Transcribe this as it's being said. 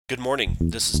Good morning.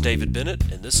 This is David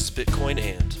Bennett, and this is Bitcoin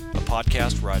And, a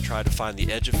podcast where I try to find the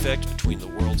edge effect between the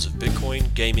worlds of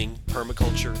Bitcoin, gaming,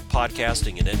 permaculture,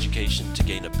 podcasting, and education to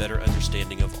gain a better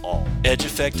understanding of all. Edge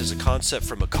effect is a concept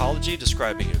from ecology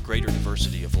describing a greater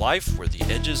diversity of life where the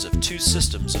edges of two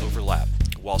systems overlap.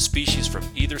 While species from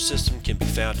either system can be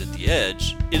found at the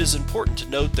edge, it is important to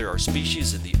note there are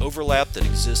species in the overlap that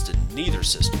exist in neither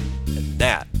system, and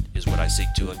that is what I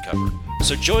seek to uncover.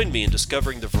 So join me in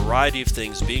discovering the variety of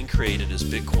things being created as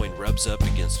Bitcoin rubs up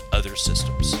against other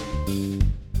systems.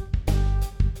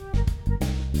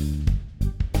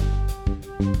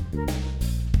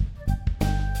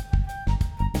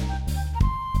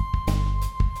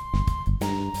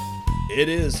 It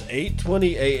is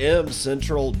 8:20 a.m.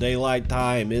 Central Daylight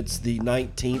Time. It's the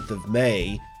 19th of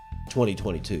May,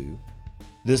 2022.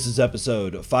 This is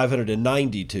episode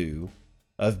 592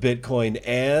 of Bitcoin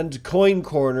And. Coin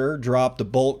Corner dropped a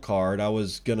Bolt card. I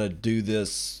was going to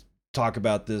talk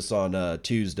about this on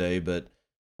Tuesday, but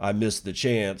I missed the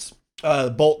chance.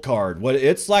 Bolt card,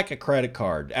 it's like a credit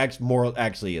card.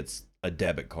 Actually, it's a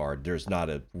debit card.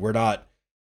 We're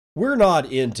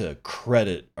not into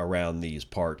credit around these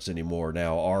parts anymore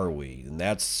now, are we? And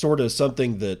that's sort of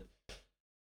something that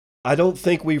I don't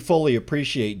think we fully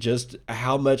appreciate, just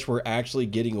how much we're actually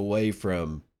getting away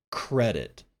from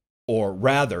credit. Or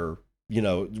rather,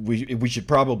 we should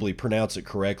probably pronounce it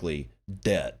correctly,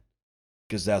 debt,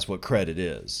 because that's what credit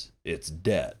is. It's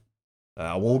debt.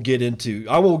 I won't get into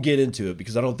it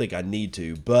because I don't think I need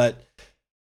to, but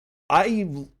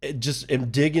I just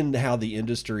am digging how the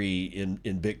industry in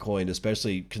Bitcoin,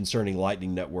 especially concerning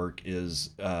Lightning Network,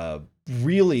 is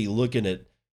really looking at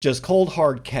just cold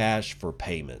hard cash for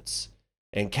payments,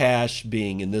 and cash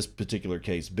being, in this particular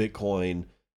case, Bitcoin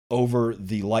over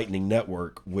the Lightning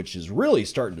Network, which is really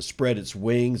starting to spread its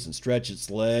wings and stretch its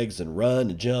legs and run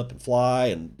and jump and fly,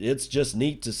 and it's just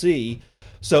neat to see.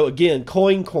 So again,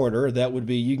 Coin Corner, that would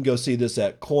be, you can go see this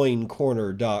at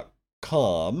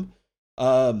coincorner.com,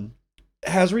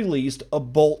 has released a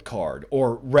Bolt card,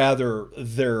 or rather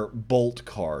their Bolt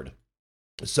card.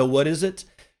 So what is it?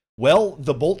 Well,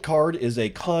 the Bolt card is a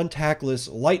contactless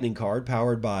Lightning card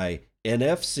powered by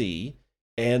NFC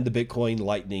and the Bitcoin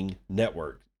Lightning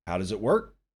Network. How does it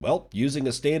work? Well, using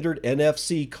a standard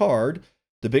NFC card,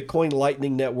 the Bitcoin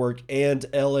Lightning Network, and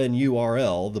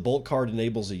LNURL, the Bolt card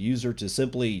enables a user to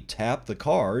simply tap the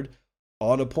card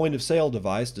on a point of sale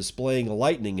device displaying a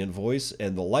Lightning invoice,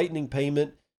 and the Lightning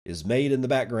payment is made in the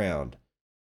background.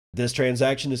 This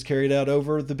transaction is carried out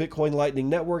over the Bitcoin Lightning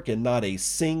Network, and not a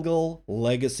single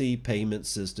legacy payment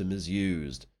system is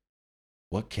used.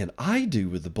 What can I do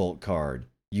with the Bolt card,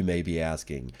 you may be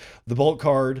asking? The Bolt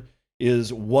card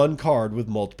is one card with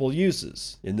multiple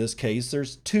uses. In this case,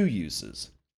 there's two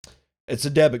uses. It's a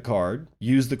debit card.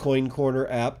 Use the Coin Corner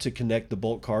app to connect the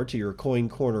Bolt card to your Coin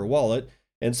Corner wallet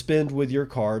and spend with your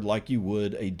card like you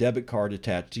would a debit card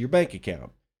attached to your bank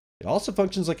account. It also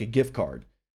functions like a gift card.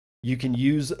 You can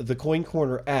use the Coin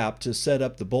Corner app to set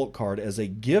up the Bolt card as a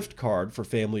gift card for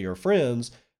family or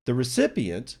friends. The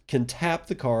recipient can tap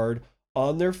the card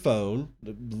on their phone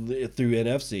through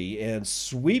NFC and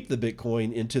sweep the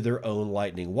Bitcoin into their own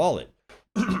Lightning wallet.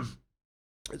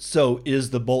 So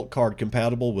is the Bolt card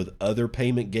compatible with other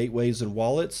payment gateways and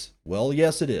wallets? Well,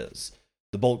 yes, it is.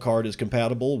 The Bolt card is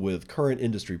compatible with current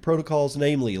industry protocols,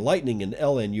 namely Lightning and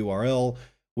LNURL,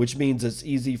 which means it's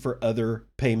easy for other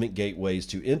payment gateways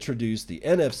to introduce the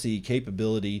NFC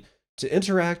capability to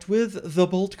interact with the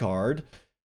Bolt card.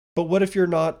 But what if you're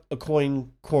not a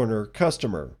Coin Corner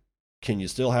customer? Can you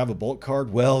still have a Bolt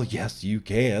card? Well, yes, you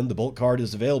can. The Bolt card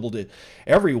is available to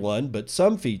everyone, but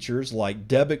some features like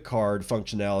debit card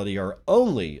functionality are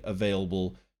only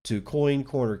available to Coin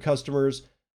Corner customers.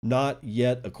 Not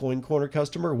yet a Coin Corner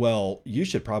customer? Well, you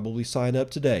should probably sign up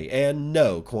today. And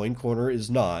no, Coin Corner is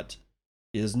not,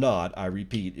 I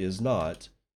repeat, is not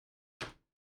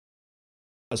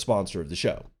a sponsor of the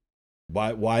show.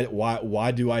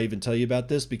 Why do I even tell you about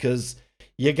this? Because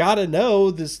you got to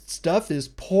know this stuff is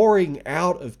pouring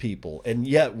out of people, and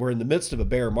yet we're in the midst of a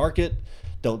bear market.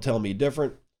 Don't tell me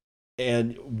different.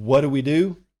 And what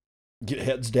do? Get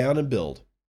heads down and build.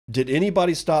 Did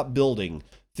anybody stop building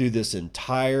through this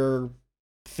entire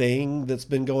thing that's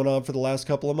been going on for the last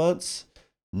couple of months?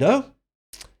 No,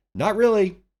 not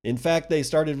really. In fact, they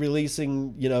started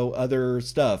releasing, other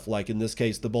stuff, like in this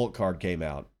case, the Bolt card came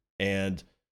out, and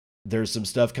there's some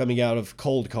stuff coming out of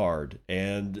Cold Card,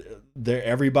 and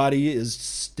everybody is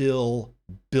still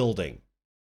building.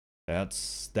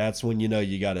 That's when you know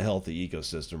you got a healthy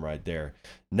ecosystem right there.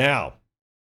 Now,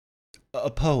 a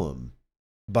poem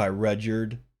by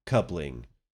Rudyard Kipling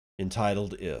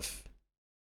entitled If.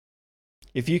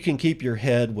 If you can keep your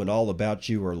head when all about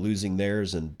you are losing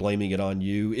theirs and blaming it on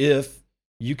you, if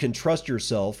you can trust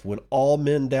yourself when all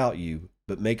men doubt you,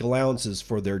 but make allowances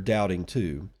for their doubting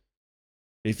too,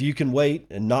 if you can wait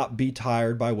and not be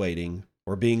tired by waiting,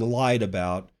 or being lied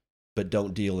about, but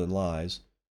don't deal in lies,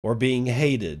 or being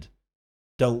hated,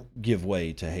 don't give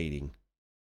way to hating.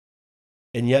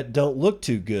 And yet don't look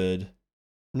too good,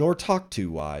 nor talk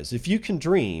too wise. If you can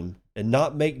dream and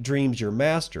not make dreams your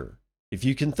master, if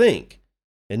you can think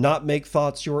and not make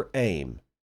thoughts your aim,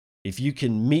 if you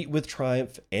can meet with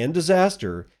triumph and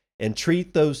disaster and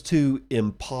treat those two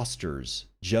impostors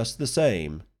just the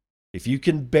same, if you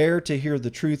can bear to hear the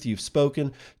truth you've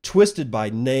spoken, twisted by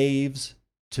knaves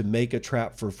to make a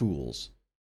trap for fools,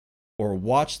 or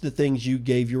watch the things you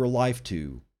gave your life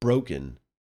to broken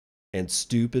and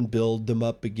stoop and build them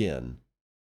up again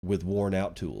with worn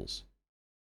out tools.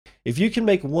 If you can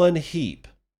make one heap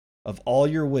of all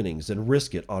your winnings and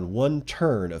risk it on one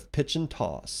turn of pitch and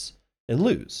toss and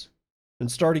lose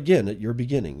and start again at your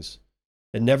beginnings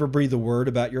and never breathe a word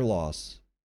about your loss,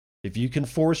 if you can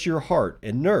force your heart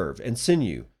and nerve and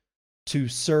sinew to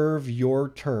serve your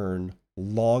turn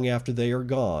long after they are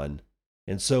gone,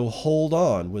 and so hold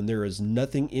on when there is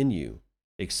nothing in you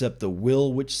except the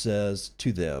will which says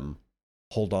to them,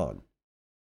 hold on.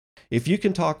 If you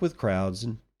can talk with crowds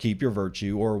and keep your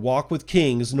virtue, or walk with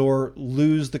kings nor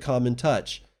lose the common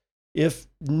touch, if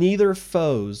neither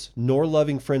foes nor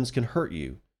loving friends can hurt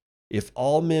you, if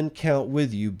all men count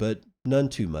with you but none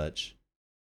too much,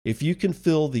 if you can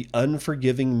fill the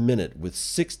unforgiving minute with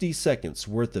 60 seconds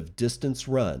worth of distance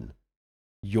run,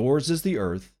 yours is the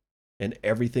earth and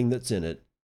everything that's in it,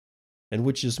 and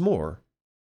which is more,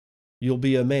 you'll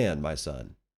be a man, my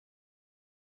son.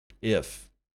 If,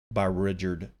 by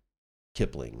Rudyard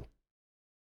Kipling.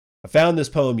 I found this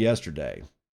poem yesterday,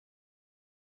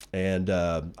 and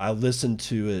I listened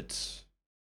to it.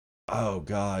 Oh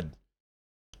God,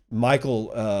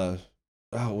 Michael.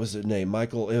 What was his name?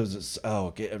 Michael. It was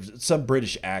some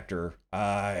British actor.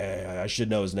 I should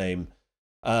know his name.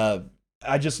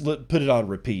 I just put it on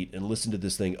repeat and listened to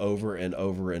this thing over and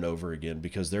over and over again,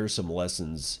 because there are some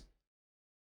lessons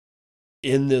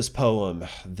in this poem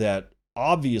that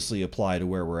obviously apply to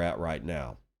where we're at right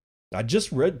now. I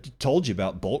just told you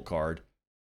about Bolt Card.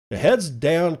 The heads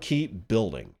down, keep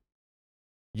building.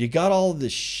 You got all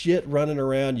this shit running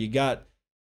around.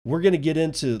 We're going to get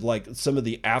into like some of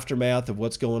the aftermath of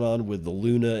what's going on with the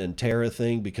Luna and Terra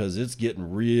thing, because it's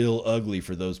getting real ugly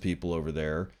for those people over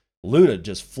there. Luna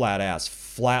just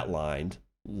flatlined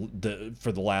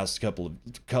for the last couple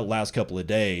of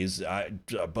days.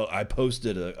 I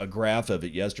posted a graph of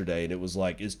it yesterday, and it was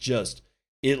like,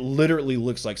 it literally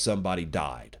looks like somebody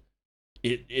died.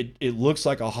 It looks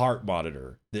like a heart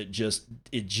monitor that just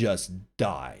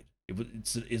died.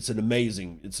 It's an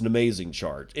amazing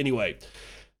chart. Anyway,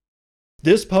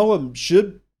 this poem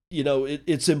should,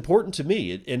 it's important to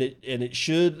me, and it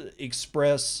should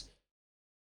express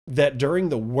that during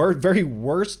the very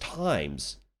worst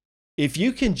times, if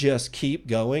you can just keep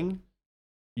going,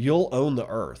 you'll own the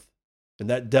earth. And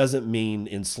that doesn't mean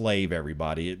enslave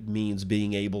everybody. It means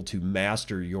being able to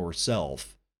master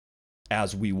yourself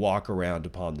as we walk around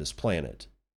upon this planet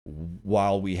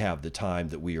while we have the time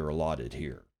that we are allotted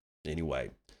here. Anyway,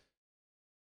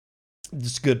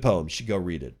 it's a good poem. You should go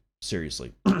read it.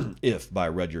 Seriously. If, by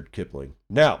Rudyard Kipling.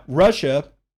 Now,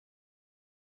 Russia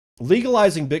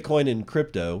legalizing Bitcoin and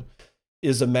crypto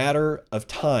is a matter of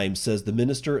time, says the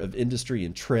Minister of Industry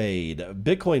and Trade.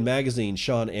 Bitcoin Magazine,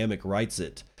 Sean Amick writes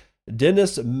it.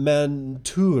 Denis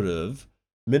Manturev,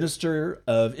 Minister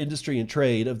of Industry and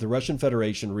Trade of the Russian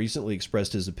Federation, recently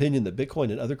expressed his opinion that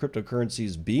Bitcoin and other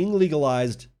cryptocurrencies being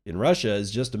legalized in Russia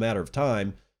is just a matter of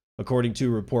time, according to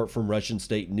a report from Russian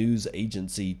state news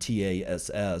agency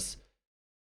TASS.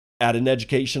 At an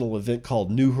educational event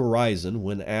called New Horizon,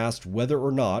 when asked whether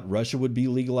or not Russia would be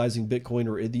legalizing Bitcoin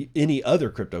or any other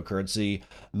cryptocurrency,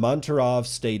 Manturov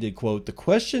stated, quote, "The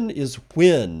question is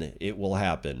when it will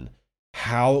happen,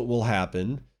 how it will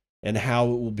happen, and how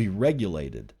it will be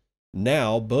regulated.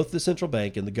 Now, both the central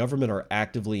bank and the government are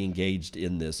actively engaged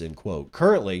in this," end quote.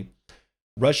 Currently,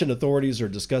 Russian authorities are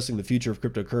discussing the future of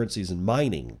cryptocurrencies and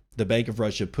mining. The Bank of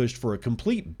Russia pushed for a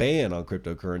complete ban on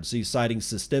cryptocurrency, citing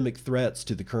systemic threats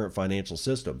to the current financial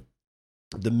system.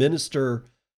 The Minister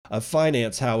of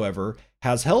Finance, however,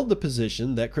 has held the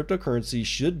position that cryptocurrency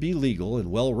should be legal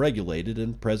and well regulated,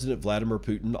 and President Vladimir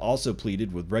Putin also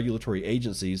pleaded with regulatory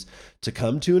agencies to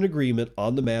come to an agreement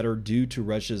on the matter due to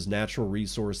Russia's natural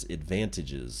resource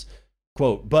advantages.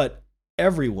 Quote, "But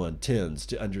everyone tends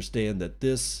to understand that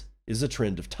this is a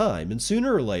trend of time, and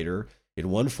sooner or later, in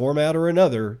one format or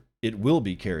another, it will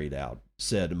be carried out,"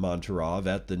 said Monturov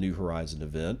at the New Horizon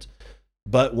event.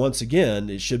 But once again,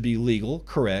 it should be legal,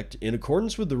 correct, in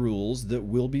accordance with the rules that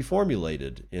will be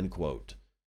formulated, end quote.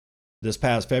 This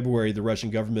past February, the Russian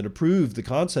government approved the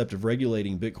concept of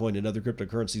regulating Bitcoin and other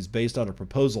cryptocurrencies based on a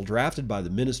proposal drafted by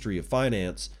the Ministry of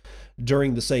Finance.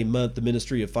 During the same month, the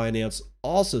Ministry of Finance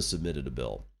also submitted a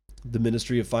bill. The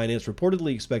Ministry of Finance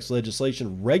reportedly expects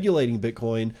legislation regulating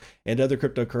Bitcoin and other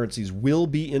cryptocurrencies will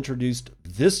be introduced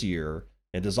this year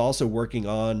and is also working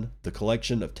on the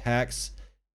collection of tax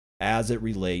as it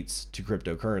relates to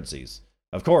cryptocurrencies.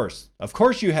 Of course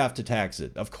you have to tax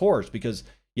it. Of course, because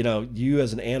you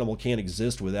as an animal can't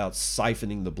exist without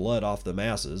siphoning the blood off the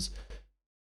masses.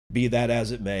 Be that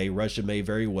as it may, Russia may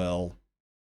very well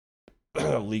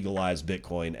legalize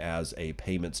Bitcoin as a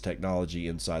payments technology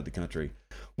inside the country,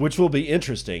 which will be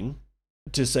interesting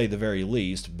to say the very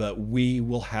least, but we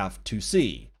will have to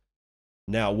see.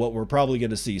 Now, what we're probably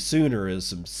going to see sooner is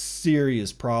some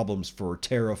serious problems for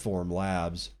Terraform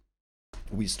Labs.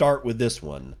 We start with this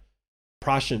one.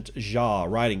 Prashant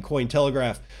Jha, writing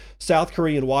Cointelegraph, South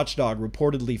Korean watchdog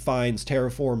reportedly fines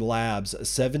Terraform Labs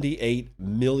 $78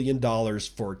 million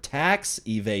for tax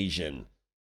evasion.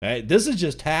 Right? This is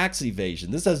just tax evasion.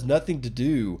 This has nothing to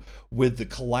do with the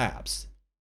collapse.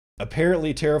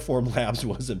 Apparently, Terraform Labs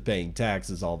wasn't paying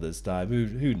taxes all this time.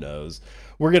 Who knows?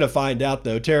 We're going to find out,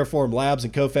 though. Terraform Labs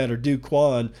and co-founder Do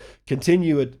Kwon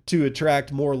continue to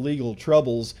attract more legal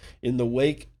troubles in the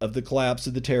wake of the collapse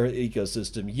of the Terra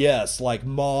ecosystem. Yes, like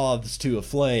moths to a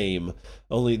flame,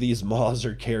 only these moths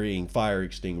are carrying fire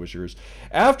extinguishers.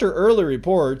 After early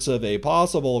reports of a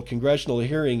possible congressional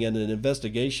hearing and an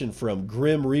investigation from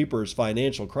Grim Reaper's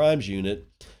Financial Crimes Unit,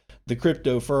 the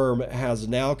crypto firm has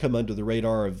now come under the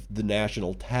radar of the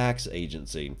National Tax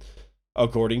Agency.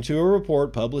 According to a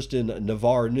report published in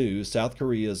Navar News, South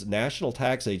Korea's National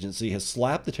Tax Agency has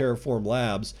slapped the Terraform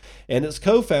Labs and its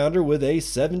co-founder with a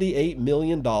 $78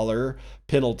 million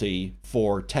penalty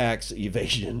for tax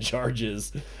evasion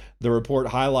charges. The report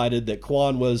highlighted that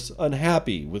Kwon was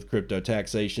unhappy with crypto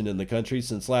taxation in the country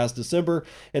since last December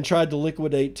and tried to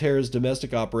liquidate Terra's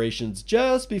domestic operations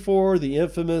just before the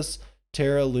infamous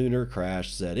Terra lunar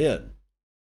crash set in.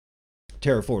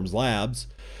 Terraform Labs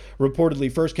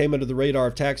reportedly first came under the radar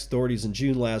of tax authorities in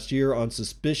June last year on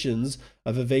suspicions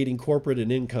of evading corporate and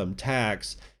income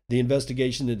tax. The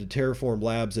investigation into Terraform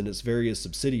Labs and its various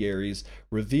subsidiaries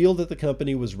revealed that the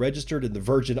company was registered in the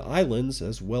Virgin Islands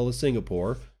as well as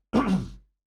Singapore.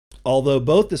 Although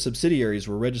both the subsidiaries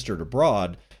were registered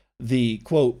abroad, the,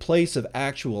 quote, place of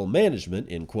actual management,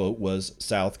 end quote, was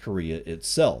South Korea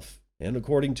itself. And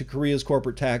according to Korea's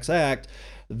Corporate Tax Act,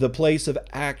 the place of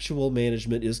actual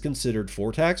management is considered,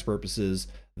 for tax purposes,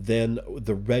 then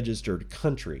the registered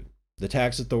country. The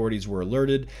tax authorities were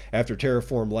alerted after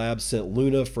Terraform Labs sent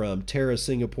Luna from Terra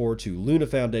Singapore to Luna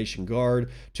Foundation Guard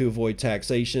to avoid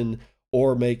taxation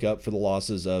or make up for the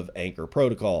losses of Anchor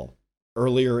Protocol.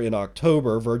 Earlier in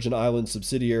October, Virgin Islands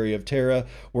subsidiary of Terra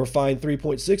were fined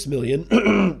 $3.6 million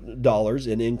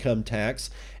in income tax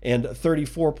and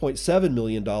 $34.7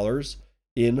 million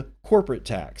in corporate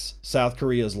tax. South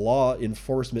Korea's law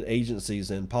enforcement agencies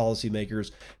and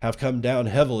policymakers have come down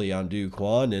heavily on Do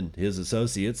Kwon and his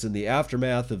associates in the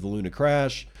aftermath of the Luna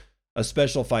crash. A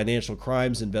special financial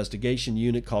crimes investigation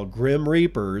unit called Grim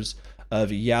Reapers of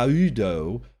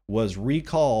Yeouido was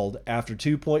recalled after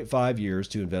 2.5 years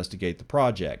to investigate the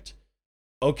project.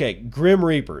 Okay, Grim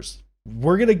Reapers.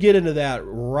 We're going to get into that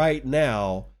right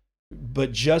now,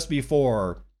 but just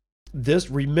before this,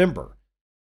 remember,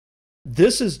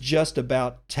 this is just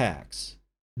about tax.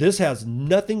 This has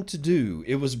nothing to do.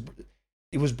 It was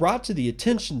brought to the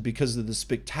attention because of the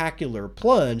spectacular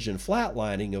plunge and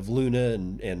flatlining of Luna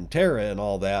and Terra and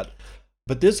all that.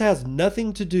 But this has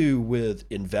nothing to do with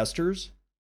investors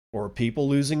or people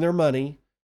losing their money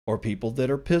or people that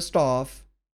are pissed off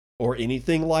or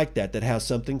anything like that that has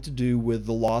something to do with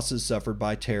the losses suffered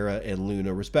by Terra and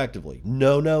Luna respectively.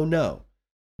 No.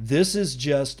 This is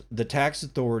just the tax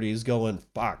authorities going,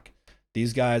 fuck,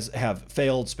 these guys have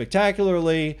failed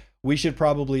spectacularly. We should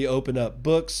probably open up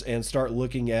books and start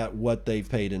looking at what they've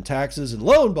paid in taxes. And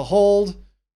lo and behold,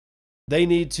 they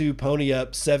need to pony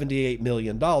up $78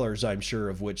 million, I'm sure,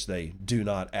 of which they do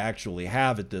not actually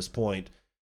have at this point,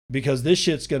 because this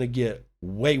shit's going to get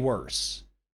way worse.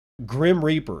 Grim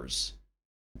Reapers.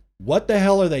 What the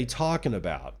hell are they talking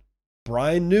about?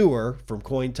 Brian Newer from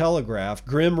Cointelegraph,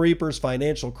 Grim Reaper's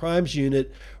Financial Crimes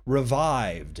Unit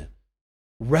revived,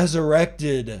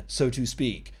 resurrected, so to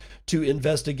speak, to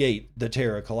investigate the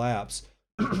Terra collapse.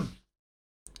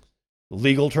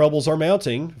 Legal troubles are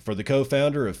mounting for the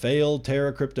co-founder of failed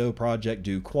Terra crypto project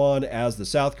Do Kwon as the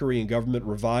South Korean government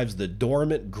revives the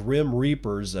dormant Grim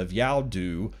Reapers of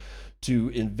Yaodu to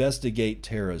investigate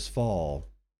Terra's fall.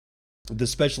 The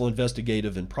Special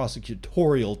Investigative and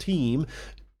Prosecutorial Team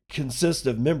consists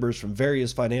of members from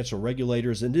various financial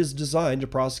regulators and is designed to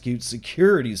prosecute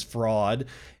securities fraud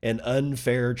and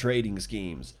unfair trading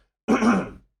schemes.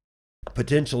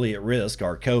 Potentially at risk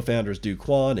are co-founders Du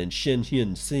Kwon and Shin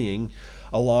Hyun Sing,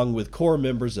 along with core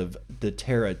members of the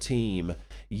Terra team.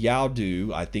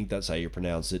 Yaodu, I think that's how you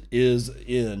pronounce it, is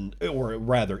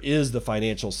the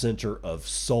financial center of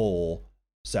Seoul,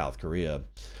 South Korea.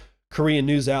 Korean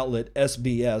news outlet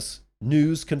SBS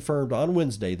News confirmed on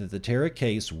Wednesday that the Terra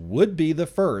case would be the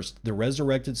first the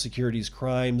Resurrected Securities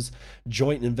Crimes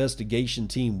Joint Investigation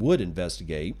Team would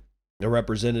investigate. A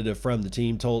representative from the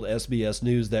team told SBS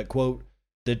News that, quote,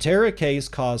 the Terra case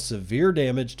caused severe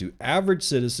damage to average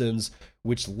citizens,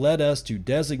 which led us to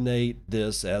designate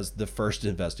this as the first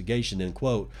investigation, end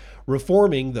quote.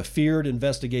 Reforming the feared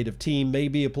investigative team may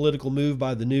be a political move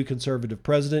by the new conservative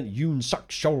president, Yoon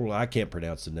Suk-yeol, I can't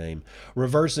pronounce the name,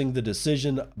 reversing the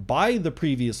decision by the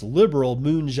previous liberal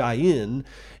Moon Jae-in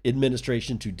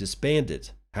administration to disband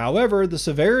it. However, the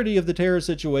severity of the Terra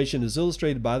situation is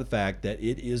illustrated by the fact that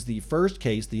it is the first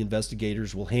case the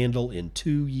investigators will handle in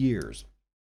 2 years.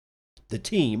 The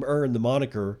team earned the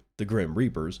moniker the Grim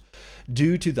Reapers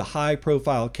due to the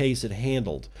high-profile case it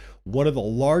handled. One of the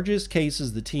largest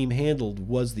cases the team handled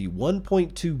was the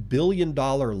 $1.2 billion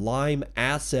Lime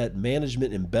asset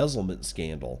management embezzlement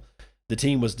scandal. The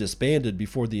team was disbanded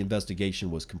before the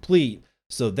investigation was complete,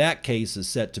 so that case is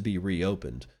set to be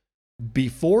reopened.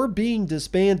 Before being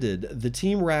disbanded, the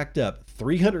team racked up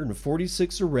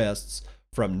 346 arrests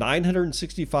from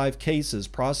 965 cases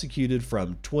prosecuted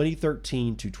from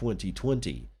 2013 to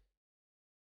 2020.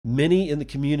 Many in the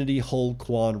community hold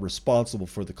Kwon responsible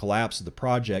for the collapse of the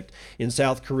project. In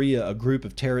South Korea, a group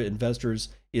of Terra investors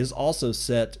is also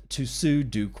set to sue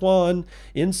Do Kwon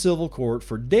in civil court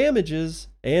for damages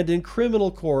and in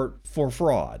criminal court for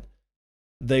fraud.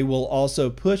 They will also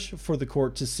push for the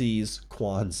court to seize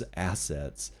Kwon's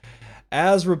assets.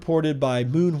 As reported by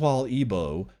Moonhwa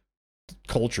Ibo,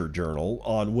 Culture Journal,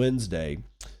 on Wednesday,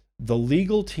 the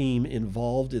legal team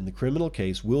involved in the criminal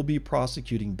case will be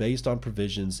prosecuting based on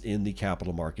provisions in the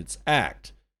Capital Markets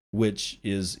Act, which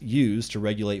is used to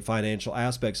regulate financial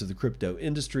aspects of the crypto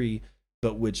industry,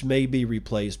 but which may be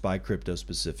replaced by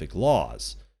crypto-specific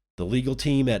laws. The legal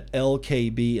team at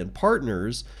LKB and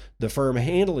Partners, the firm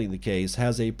handling the case,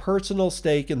 has a personal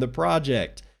stake in the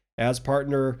project, as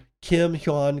partner Kim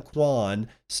Hyun Kwon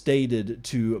stated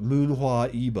to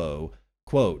Moonhwa Ibo,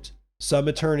 quote, some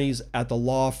attorneys at the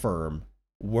law firm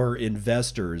were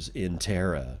investors in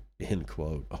Terra, end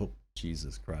quote. Oh,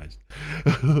 Jesus Christ.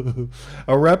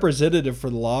 A representative for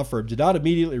the law firm did not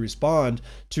immediately respond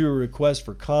to a request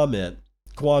for comment.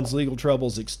 Kwon's legal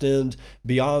troubles extend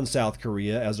beyond South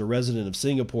Korea, as a resident of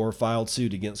Singapore filed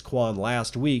suit against Kwon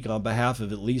last week on behalf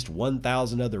of at least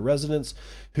 1,000 other residents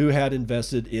who had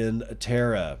invested in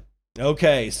Terra.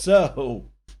 Okay, so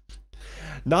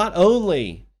not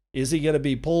only is he going to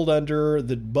be pulled under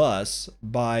the bus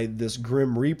by this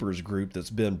Grim Reapers group that's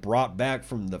been brought back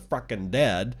from the fucking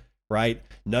dead, right?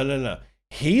 No.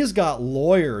 He's got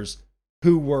lawyers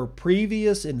who were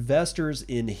previous investors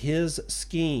in his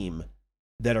scheme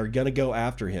that are going to go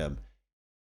after him.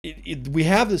 We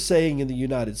have this saying in the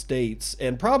United States,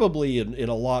 and probably in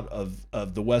a lot of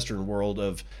the Western world,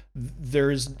 of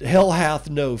there's hell hath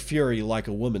no fury like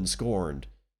a woman scorned.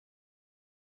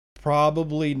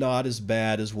 Probably not as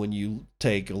bad as when you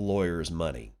take a lawyer's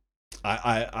money.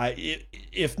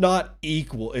 If not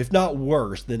equal, if not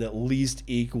worse, then at least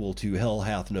equal to hell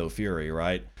hath no fury,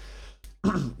 right?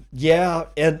 Yeah,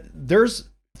 and there's,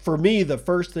 for me, the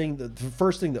first thing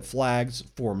that flags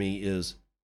for me is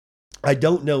I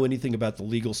don't know anything about the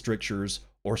legal strictures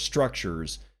or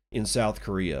structures in South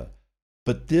Korea,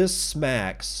 but this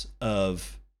smacks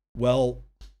of, well,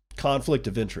 conflict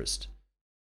of interest.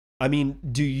 I mean,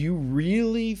 do you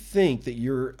really think that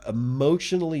you're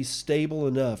emotionally stable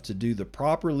enough to do the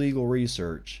proper legal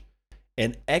research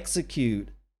and execute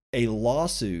a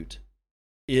lawsuit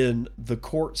in the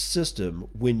court system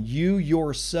when you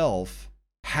yourself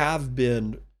have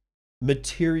been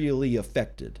materially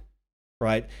affected,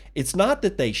 right? It's not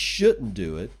that they shouldn't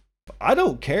do it. I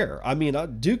don't care. I mean,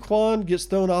 Do Kwon gets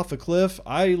thrown off a cliff.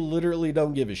 I literally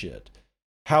don't give a shit.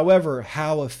 However,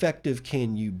 how effective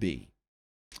can you be?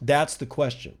 That's the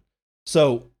question.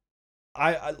 So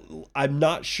I'm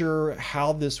not sure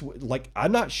how this,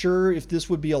 I'm not sure if this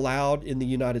would be allowed in the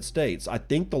United States. I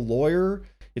think the lawyer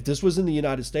If this was in the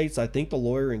United States, I think the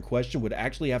lawyer in question would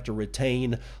actually have to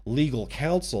retain legal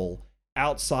counsel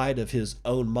outside of his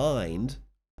own mind,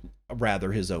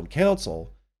 rather his own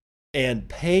counsel, and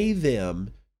pay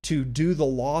them to do the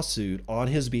lawsuit on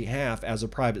his behalf as a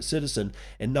private citizen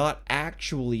and not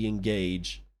actually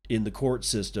engage in the court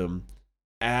system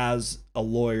as a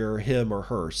lawyer, him or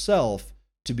herself,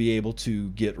 to be able to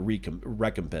get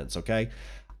recompense. Okay,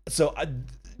 so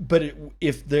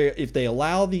if they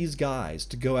allow these guys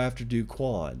to go after Do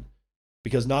Kwon,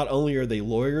 because not only are they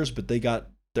lawyers, but they got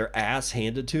their ass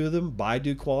handed to them by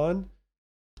Do Kwon,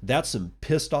 that's some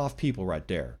pissed off people right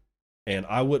there. And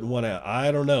I wouldn't want to.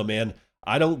 I don't know, man.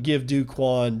 I don't give Do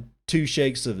Kwon two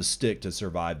shakes of a stick to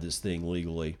survive this thing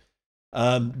legally,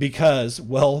 because,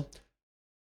 well,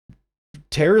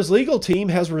 Terra's legal team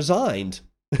has resigned.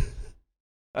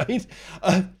 I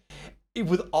mean,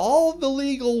 with all the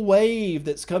legal wave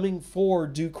that's coming for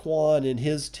Do Kwon and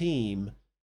his team,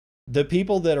 the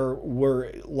people that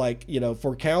were like,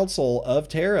 for counsel of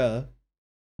Terra,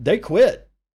 they quit.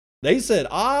 They said,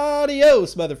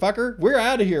 adios, motherfucker. We're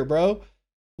out of here, bro.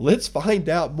 Let's find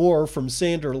out more from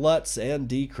Sander Lutz and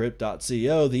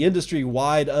Decrypt.co. The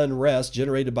industry-wide unrest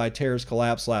generated by Terra's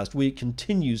collapse last week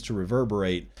continues to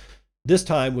reverberate, this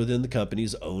time within the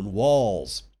company's own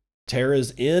walls.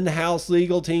 Terra's in-house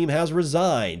legal team has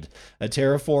resigned, a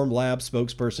Terraform Labs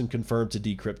spokesperson confirmed to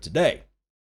Decrypt today.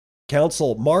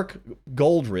 Counsel Mark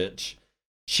Goldrich,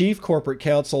 Chief Corporate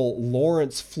Counsel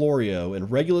Lawrence Florio,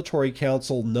 and Regulatory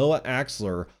Counsel Noah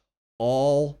Axler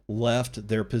all left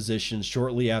their positions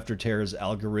shortly after Terra's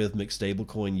algorithmic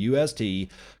stablecoin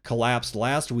UST collapsed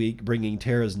last week, bringing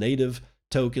Terra's native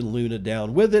token Luna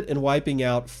down with it and wiping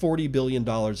out $40 billion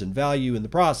in value in the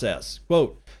process.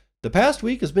 Quote, "The past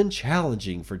week has been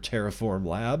challenging for Terraform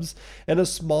Labs, and a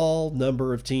small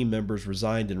number of team members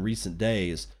resigned in recent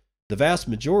days. The vast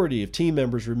majority of team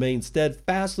members remain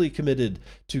steadfastly committed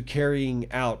to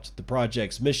carrying out the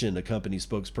project's mission," a company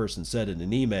spokesperson said in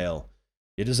an email.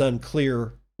 It is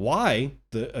unclear why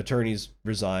the attorneys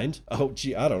resigned. Oh,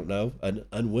 gee, I don't know. An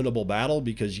unwinnable battle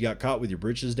because you got caught with your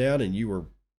britches down and you were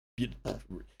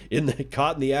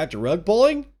caught in the act of rug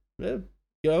pulling?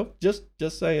 Just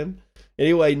saying.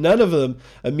 Anyway, none of them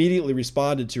immediately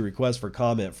responded to requests for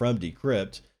comment from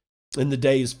Decrypt. In the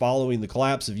days following the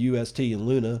collapse of UST and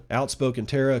Luna, outspoken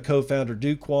Terra co-founder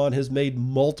Do Kwon has made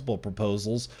multiple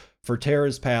proposals for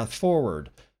Terra's path forward.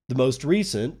 The most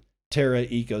recent, Terra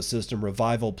Ecosystem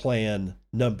Revival Plan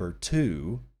number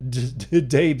 2,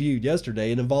 debuted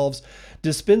yesterday and involves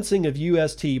dispensing of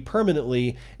UST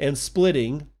permanently and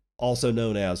splitting, also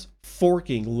known as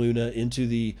forking, Luna into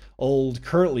the old,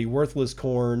 currently worthless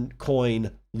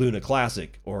coin Luna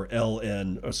Classic, or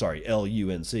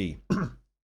LUNC,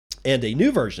 and a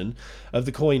new version of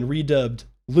the coin redubbed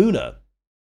Luna.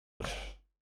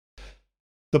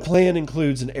 The plan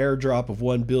includes an airdrop of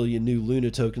 1 billion new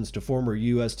Luna tokens to former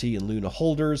UST and Luna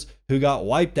holders who got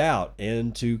wiped out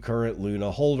and to current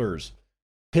Luna holders.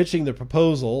 Pitching the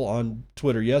proposal on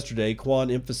Twitter yesterday,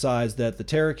 Kwon emphasized that the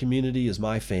Terra community is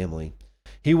my family.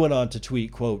 He went on to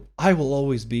tweet, quote, "I will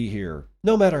always be here,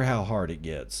 no matter how hard it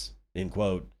gets," end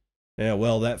quote. Yeah,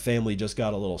 well, that family just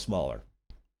got a little smaller.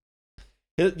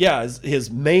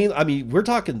 His main, we're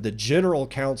talking the general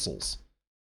counsels.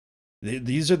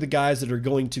 These are the guys that are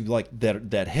going to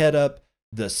that head up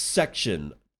the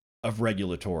section of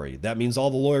regulatory. That means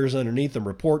all the lawyers underneath them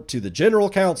report to the general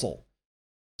counsel.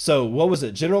 So what was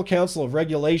it? General counsel of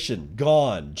regulation,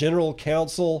 gone. General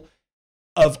counsel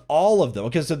of all of them.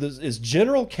 Okay, so this is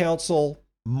general counsel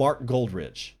Mark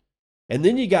Goldrich. And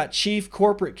then you got chief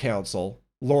corporate counsel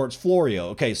Lawrence Florio.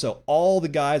 Okay, so all the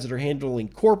guys that are handling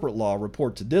corporate law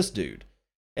report to this dude.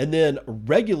 And then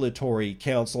regulatory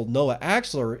counsel Noah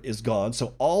Axler is gone,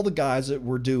 so all the guys that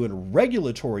were doing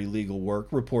regulatory legal work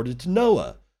reported to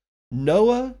Noah.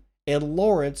 Noah and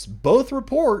Lawrence both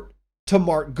report to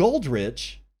Mark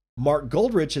Goldrich. Mark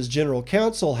Goldrich, as general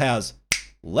counsel, has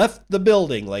left the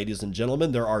building, ladies and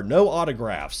gentlemen. There are no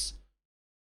autographs.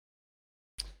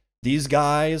 These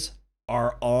guys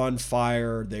are on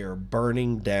fire. They are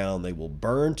burning down. They will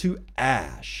burn to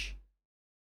ash.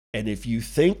 And if you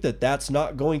think that that's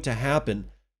not going to happen,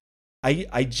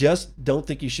 I just don't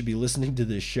think you should be listening to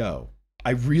this show.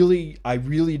 I really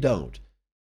don't.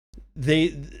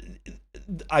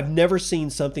 I've never seen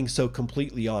something so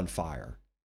completely on fire.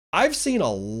 I've seen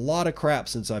a lot of crap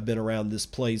since I've been around this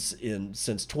place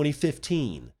since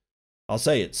 2015. I'll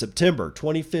say it, September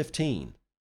 2015.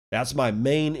 That's my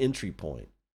main entry point.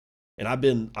 And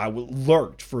I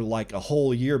lurked for like a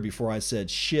whole year before I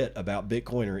said shit about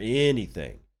Bitcoin or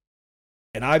anything.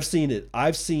 And I've seen it.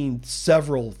 I've seen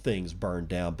several things burned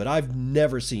down, but I've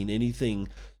never seen anything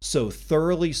so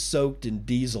thoroughly soaked in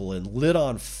diesel and lit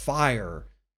on fire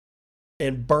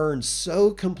and burned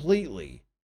so completely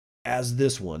as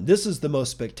this one. This is the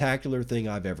most spectacular thing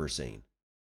I've ever seen.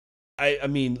 I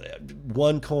mean,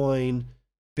 OneCoin,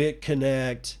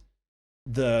 BitConnect,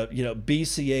 the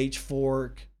BCH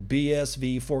fork,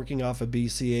 BSV forking off of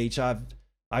BCH.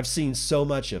 I've seen so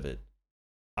much of it.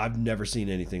 I've never seen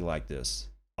anything like this.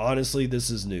 Honestly,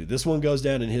 this is new. This one goes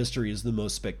down in history as the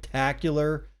most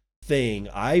spectacular thing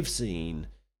I've seen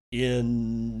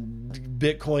in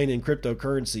Bitcoin and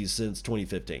cryptocurrencies since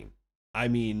 2015. I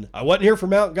mean, I wasn't here for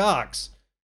Mount Gox,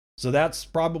 so that's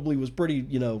probably was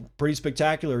pretty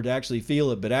spectacular to actually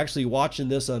feel it, but actually watching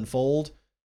this unfold,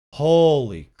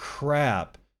 holy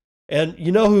crap. And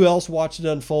you know who else watched it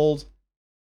unfold?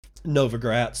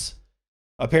 Novogratz.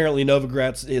 Apparently,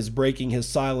 Novogratz is breaking his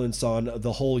silence on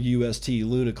the whole UST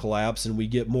Luna collapse, and we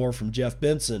get more from Jeff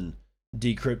Benson,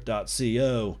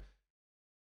 Decrypt.co.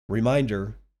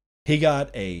 Reminder, he got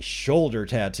a shoulder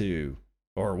tattoo,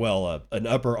 or well, an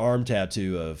upper arm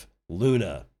tattoo of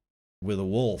Luna with a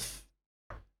wolf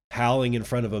howling in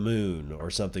front of a moon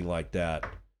or something like that.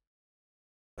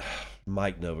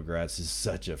 Mike Novogratz is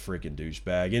such a freaking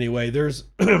douchebag. Anyway, there's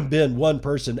been one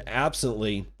person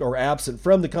absent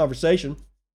from the conversation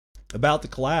about the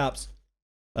collapse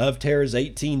of Terra's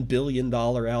 $18 billion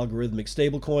algorithmic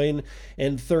stablecoin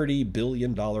and $30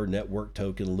 billion network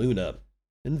token Luna.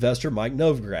 Investor Mike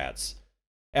Novogratz.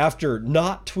 After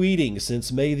not tweeting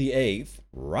since May the 8th,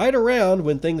 right around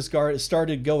when things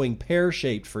started going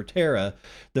pear-shaped for Terra,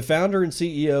 the founder and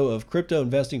CEO of crypto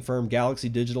investing firm Galaxy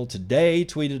Digital today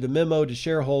tweeted a memo to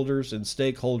shareholders and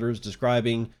stakeholders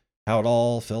describing how it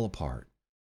all fell apart.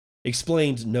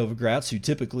 Explained Novogratz, who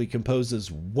typically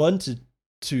composes 1 to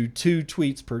 2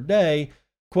 tweets per day,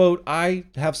 quote, "I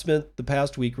have spent the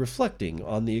past week reflecting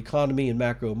on the economy and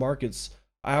macro markets,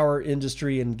 our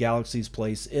industry, and Galaxy's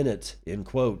place in it," end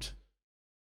quote.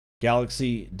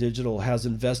 Galaxy Digital has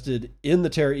invested in the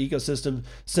Terra ecosystem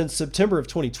since September of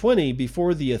 2020,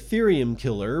 before the Ethereum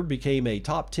killer became a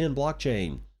top 10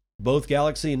 blockchain. Both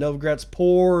Galaxy and Novogratz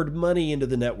poured money into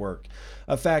the network,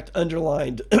 a fact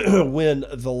underlined when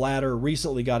the latter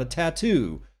recently got a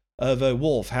tattoo of a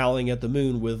wolf howling at the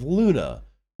moon with Luna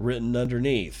written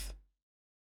underneath.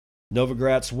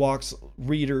 Novogratz walks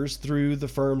readers through the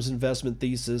firm's investment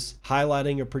thesis,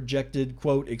 highlighting a projected,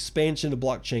 quote, expansion of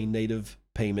blockchain native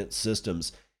payment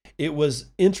systems. It was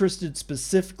interested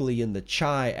specifically in the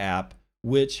Chai app,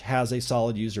 which has a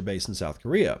solid user base in South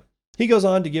Korea. He goes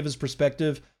on to give his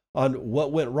perspective on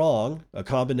what went wrong, a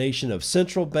combination of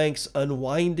central banks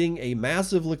unwinding a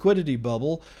massive liquidity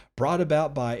bubble brought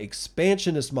about by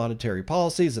expansionist monetary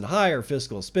policies and higher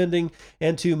fiscal spending,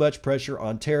 and too much pressure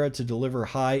on Terra to deliver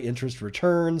high interest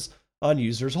returns on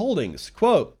users' holdings.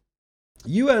 Quote,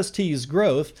 UST's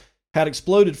growth had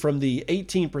exploded from the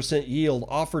 18% yield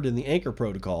offered in the Anchor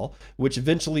protocol, which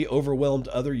eventually overwhelmed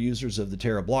other users of the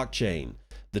Terra blockchain.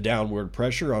 The downward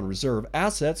pressure on reserve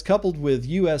assets, coupled with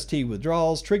UST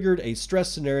withdrawals, triggered a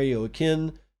stress scenario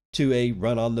akin to a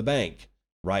run on the bank,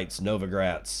 writes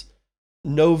Novogratz.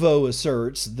 Novo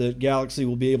asserts that Galaxy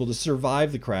will be able to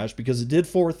survive the crash because it did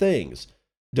 4 things: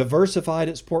 diversified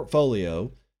its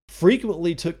portfolio,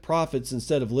 frequently took profits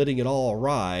instead of letting it all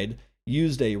ride,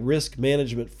 used a risk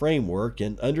management framework,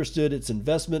 and understood its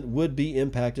investment would be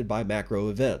impacted by macro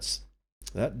events.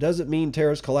 That doesn't mean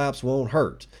Terra's collapse won't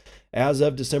hurt. As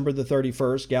of December the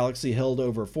 31st, Galaxy held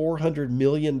over $400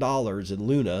 million in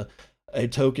Luna, a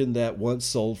token that once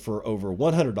sold for over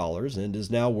 $100 and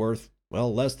is now worth,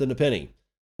 well, less than a penny.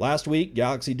 Last week,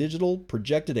 Galaxy Digital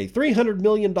projected a $300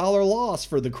 million loss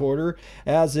for the quarter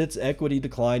as its equity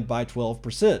declined by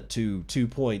 12% to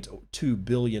 $2.2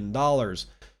 billion.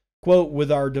 Quote,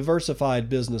 with our diversified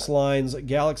business lines,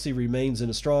 Galaxy remains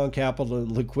in a strong capital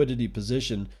and liquidity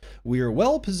position. We are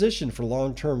well positioned for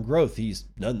long-term growth, he's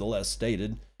nonetheless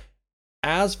stated.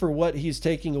 As for what he's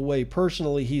taking away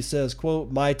personally, he says,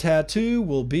 quote, my tattoo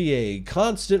will be a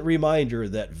constant reminder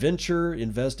that venture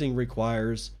investing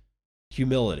requires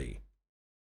humility.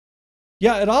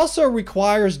 Yeah, it also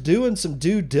requires doing some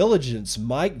due diligence,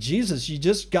 Mike. Jesus, you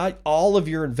just got all of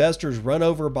your investors run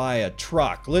over by a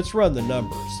truck. Let's run the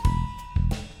numbers.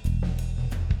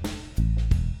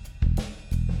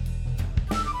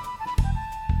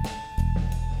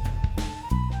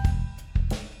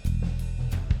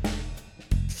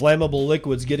 Flammable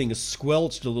liquids getting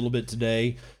squelched a little bit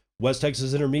today. West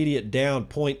Texas Intermediate down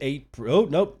 0.6%.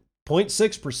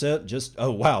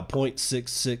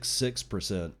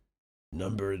 0.66%.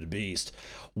 Number of the beast.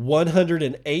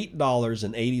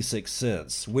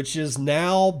 $108.86, which is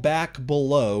now back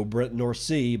below Brent North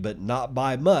Sea, but not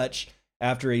by much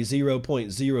after a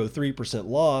 0.03%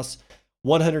 loss.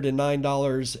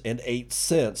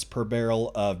 $109.08 per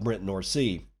barrel of Brent North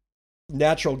Sea.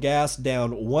 Natural gas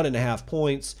down 1.5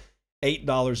 points,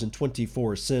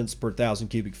 $8.24 per thousand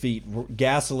cubic feet.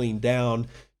 Gasoline down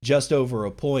just over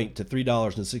a point to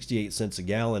 $3.68 a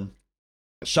gallon.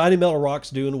 Shiny Metal Rock's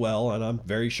doing well, and I'm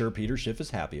very sure Peter Schiff is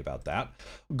happy about that.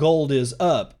 Gold is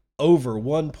up over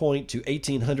 1 point to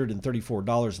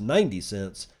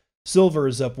 $1,834.90. Silver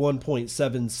is up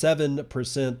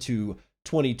 1.77% to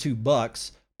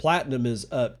 $22. Platinum is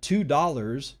up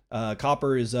 $2.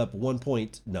 Copper is up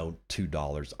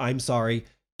 $2. I'm sorry,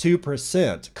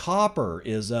 2%. Copper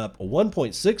is up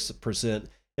 1.6%,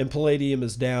 and palladium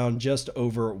is down just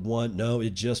over one. No,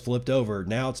 it just flipped over.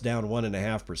 Now it's down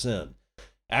 1.5%.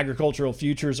 Agricultural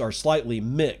futures are slightly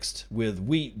mixed, with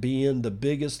wheat being the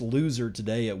biggest loser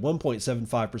today at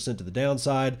 1.75% to the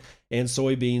downside, and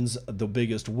soybeans the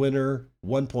biggest winner,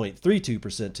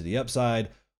 1.32% to the upside.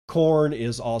 Corn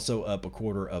is also up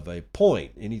 1/4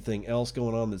 point. Anything else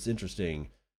going on that's interesting?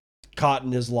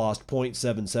 Cotton has lost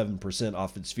 0.77%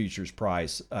 off its futures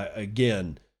price.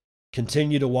 Again,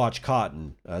 continue to watch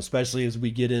cotton, especially as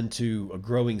we get into a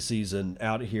growing season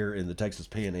out here in the Texas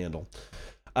Panhandle.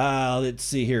 Let's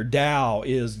see here. Dow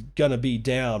is going to be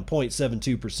down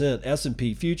 0.72%.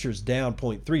 S&P futures down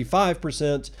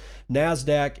 0.35%.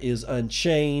 NASDAQ is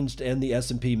unchanged, and the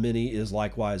S&P mini is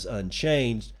likewise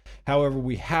unchanged. However,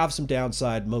 we have some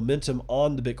downside momentum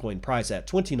on the Bitcoin price at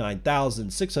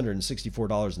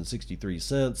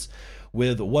 $29,664.63,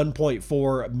 with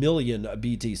 1.4 million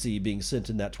BTC being sent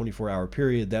in that 24-hour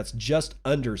period. That's just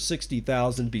under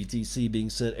 60,000 BTC being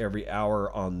sent every hour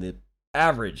on the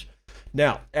average.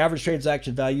 Now, average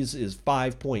transaction values is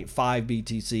 5.5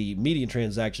 BTC. Median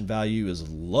transaction value is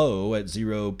low at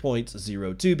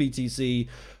 0.02 BTC,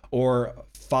 or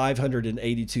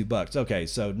 $582. Okay,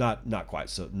 so not quite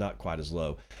as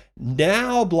low.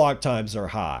 Now block times are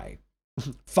high.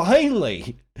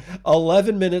 Finally,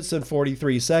 11 minutes and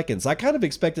 43 seconds. I kind of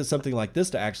expected something like this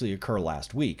to actually occur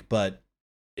last week, but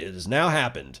it has now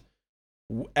happened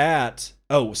at,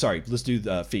 let's do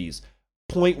the fees.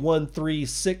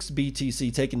 0.136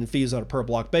 BTC taken in fees on a per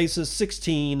block basis,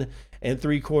 16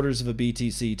 3/4 of a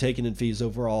BTC taken in fees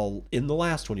overall in the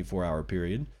last 24-hour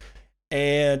period.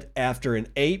 And after an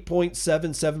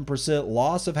 8.77%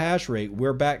 loss of hash rate,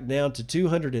 we're back down to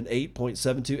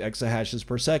 208.72 exahashes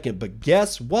per second. But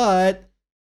guess what?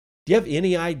 Do you have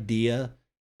any idea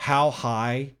how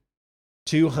high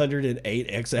 208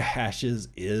 exahashes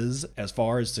is as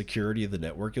far as security of the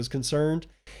network is concerned?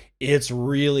 It's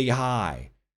really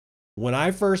high. When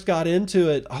I first got into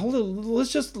it,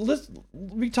 let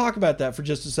me talk about that for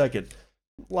just a second.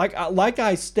 Like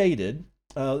I stated,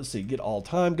 let's see, get all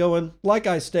time going. Like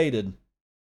I stated,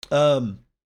 let's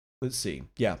see,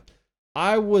 yeah,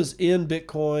 I was in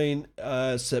Bitcoin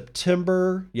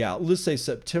September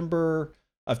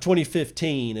of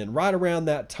 2015, and right around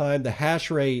that time, the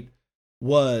hash rate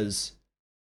was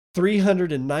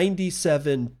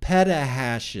 397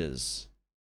 petahashes.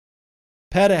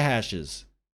 Petahashes,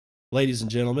 ladies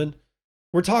and gentlemen.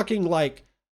 We're talking like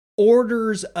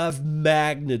orders of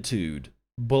magnitude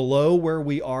below where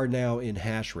we are now in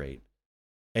hash rate.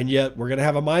 And yet we're going to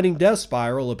have a mining death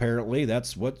spiral, apparently.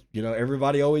 That's what,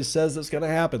 everybody always says that's going to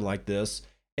happen like this,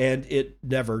 and it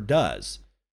never does.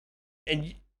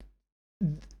 And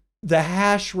the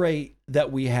hash rate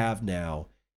that we have now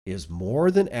is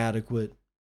more than adequate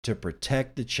to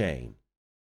protect the chain.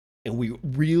 And we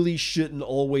really shouldn't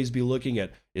always be looking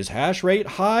at, is hash rate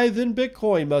high? Then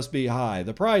Bitcoin must be high.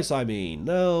 The price, I mean.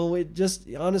 No,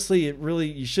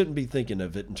 you shouldn't be thinking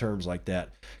of it in terms like that,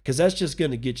 because that's just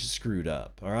going to get you screwed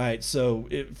up. All right. So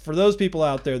for those people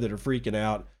out there that are freaking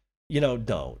out,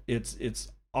 don't.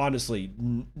 It's honestly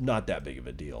not that big of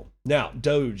a deal. Now,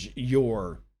 Doge,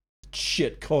 your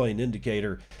shitcoin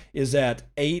indicator, is at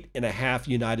 8.5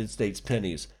 United States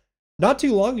pennies. Not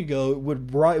too long ago,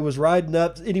 it was riding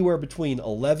up anywhere between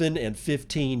 11 and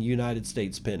 15 United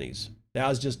States pennies. That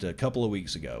was just a couple of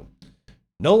weeks ago.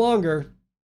 No longer.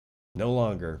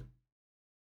 Oh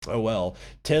well,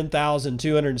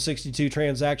 10,262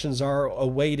 transactions are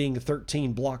awaiting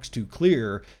 13 blocks to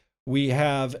clear. We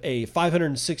have a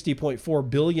 $560.4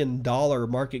 billion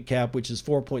market cap, which is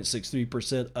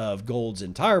 4.63% of gold's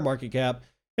entire market cap.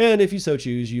 And if you so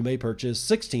choose, you may purchase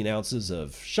 16 ounces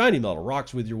of shiny metal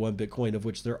rocks with your one Bitcoin, of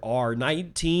which there are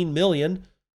 19 million.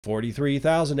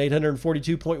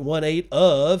 43,842.18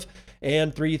 of,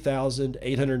 and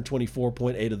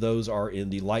 3,824.8 of those are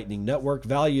in the Lightning Network,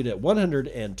 valued at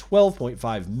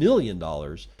 $112.5 million,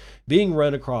 being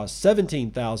run across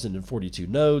 17,042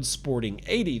 nodes, sporting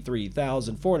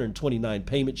 83,429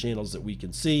 payment channels that we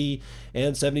can see,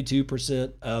 and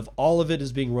 72% of all of it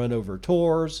is being run over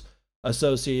Tors,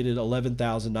 associated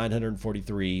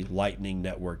 11,943 Lightning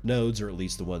Network nodes, or at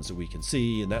least the ones that we can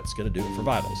see, and that's going to do it for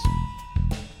Vitals.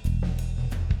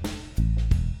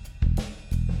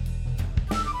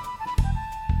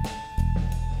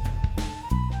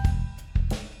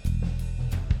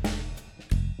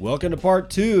 Welcome to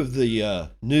part 2 of the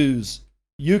news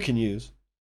you can use.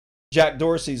 Jack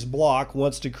Dorsey's Block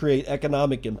wants to create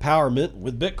economic empowerment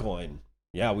with Bitcoin.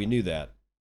 Yeah, we knew that.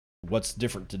 What's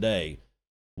different today?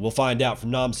 We'll find out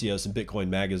from Namcios in Bitcoin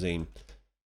Magazine.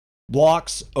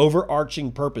 Block's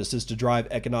overarching purpose is to drive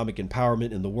economic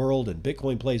empowerment in the world, and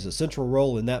Bitcoin plays a central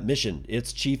role in that mission,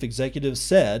 its chief executive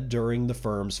said during the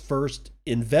firm's first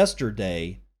investor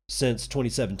day since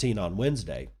 2017 on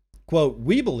Wednesday. Quote,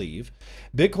 "We believe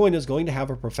Bitcoin is going to have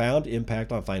a profound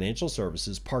impact on financial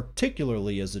services,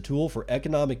 particularly as a tool for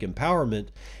economic empowerment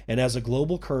and as a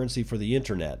global currency for the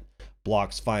internet,"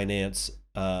 Block's finance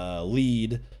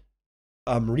lead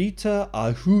Amrita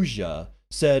Ahuja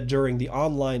said during the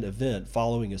online event,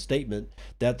 following a statement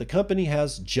that the company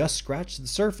has just scratched the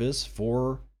surface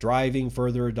for driving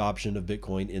further adoption of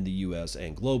Bitcoin in the US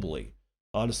and globally.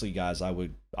 Honestly, guys, I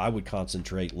would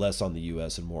concentrate less on the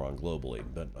US and more on globally,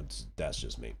 but that's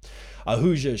just me.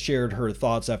 Ahuja shared her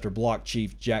thoughts after Block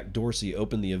chief Jack Dorsey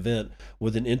opened the event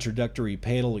with an introductory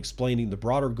panel explaining the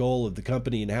broader goal of the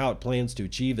company and how it plans to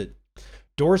achieve it.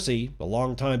 Dorsey, a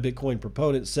longtime Bitcoin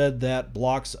proponent, said that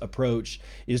Block's approach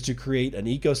is to create an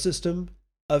ecosystem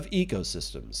of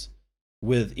ecosystems,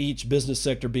 with each business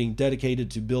sector being dedicated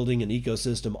to building an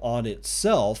ecosystem on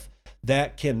itself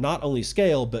that can not only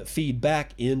scale, but feed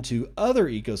back into other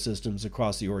ecosystems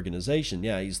across the organization.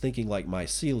 Yeah, he's thinking like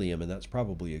mycelium, and that's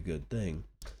probably a good thing.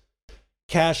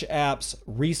 Cash App's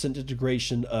recent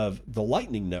integration of the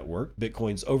Lightning Network,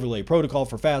 Bitcoin's overlay protocol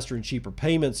for faster and cheaper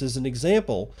payments, is an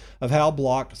example of how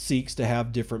Block seeks to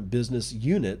have different business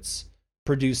units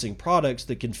producing products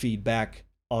that can feed back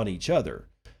on each other.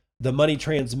 The money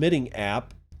transmitting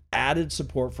app added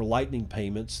support for Lightning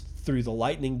payments through the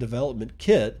Lightning Development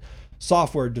Kit,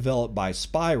 software developed by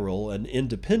Spiral, an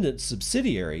independent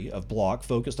subsidiary of Block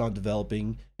focused on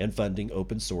developing and funding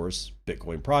open source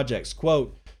Bitcoin projects.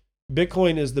 Quote,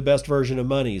 "Bitcoin is the best version of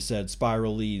money," said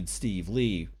Spiral lead Steve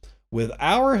Lee. "With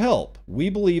our help, we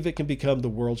believe it can become the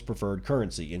world's preferred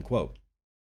currency," end quote.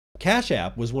 Cash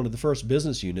App was one of the first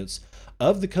business units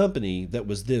of the company that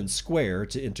was then Square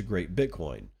to integrate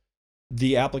Bitcoin.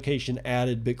 The application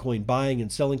added Bitcoin buying and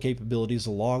selling capabilities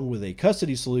along with a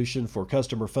custody solution for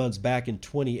customer funds back in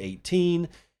 2018,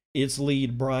 its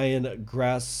lead Brian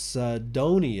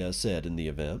Grassadonia said in the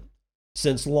event.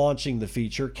 Since launching the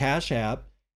feature, Cash App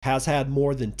has had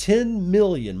more than 10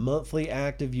 million monthly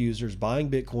active users buying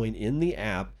Bitcoin in the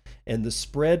app, and the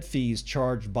spread fees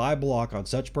charged by Block on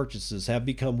such purchases have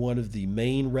become one of the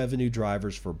main revenue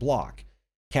drivers for Block.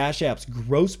 Cash App's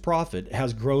gross profit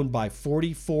has grown by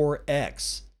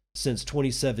 44x since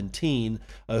 2017,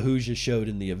 Ahuja showed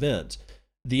in the event.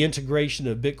 The integration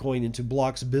of Bitcoin into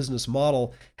Block's business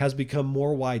model has become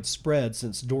more widespread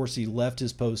since Dorsey left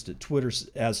his post at Twitter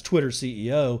as Twitter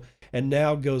CEO and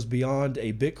now goes beyond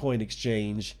a Bitcoin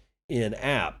exchange in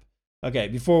app. Okay,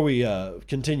 before we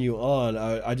continue on,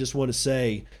 I just want to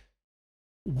say,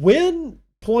 when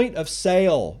point of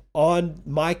sale on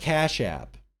my Cash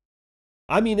App,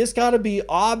 I mean, it's got to be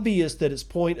obvious that it's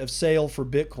point of sale for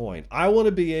Bitcoin. I want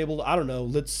to be able to, I don't know,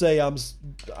 let's say I'm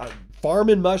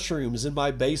farming mushrooms in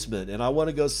my basement and I want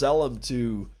to go sell them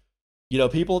to,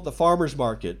 people at the farmer's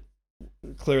market.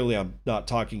 Clearly, I'm not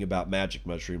talking about magic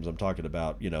mushrooms. I'm talking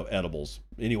about, edibles.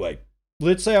 Anyway,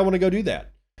 let's say I want to go do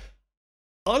that.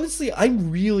 Honestly, I'm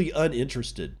really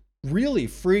uninterested, really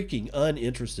freaking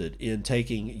uninterested in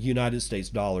taking United States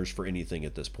dollars for anything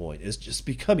at this point. It's just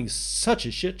becoming such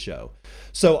a shit show.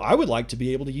 So I would like to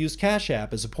be able to use Cash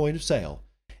App as a point of sale.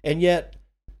 And yet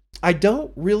I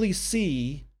don't really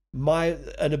see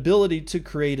an ability to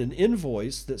create an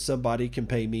invoice that somebody can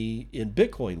pay me in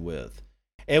Bitcoin with.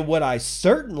 And what I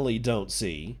certainly don't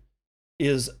see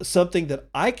is something that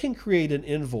I can create an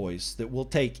invoice that will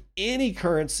take any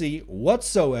currency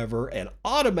whatsoever and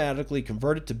automatically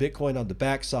convert it to Bitcoin on the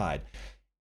backside.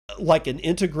 Like an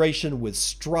integration with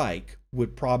Strike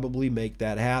would probably make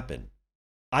that happen.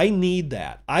 I need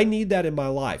that. I need that in my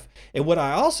life. And what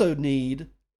I also need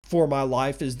for my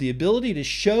life is the ability to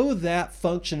show that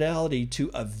functionality to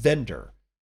a vendor.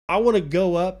 I want to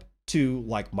go up to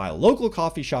like my local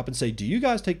coffee shop and say, do you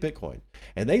guys take Bitcoin?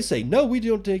 And they say, no, we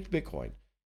don't take Bitcoin.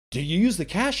 Do you use the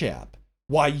Cash App?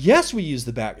 Why, yes, we use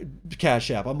the Cash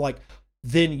App. I'm like,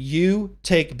 then you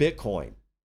take Bitcoin.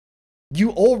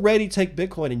 You already take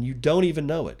Bitcoin and you don't even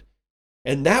know it.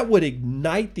 And that would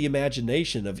ignite the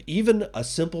imagination of even a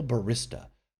simple barista,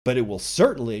 but it will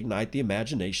certainly ignite the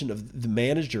imagination of the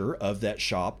manager of that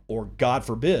shop, or God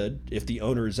forbid, if the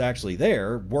owner is actually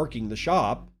there working the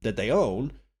shop that they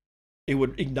own, it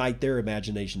would ignite their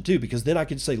imagination too, because then I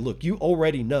could say, look, you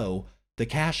already know the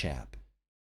Cash App.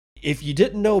 If you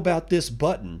didn't know about this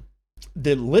button,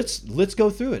 then let's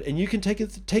go through it, and you can take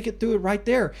it through it right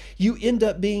there. You end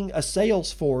up being a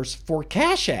sales force for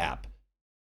Cash App,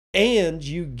 and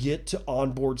you get to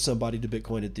onboard somebody to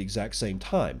Bitcoin at the exact same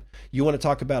time. You want to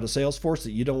talk about a sales force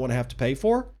that you don't want to have to pay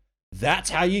for? That's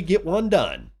how you get one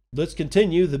done. Let's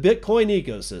continue. The Bitcoin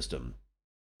ecosystem.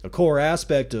 A core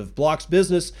aspect of Block's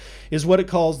business is what it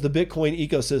calls the Bitcoin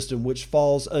ecosystem, which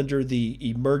falls under the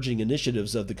emerging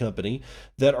initiatives of the company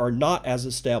that are not as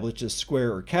established as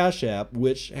Square or Cash App,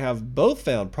 which have both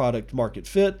found product market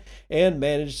fit and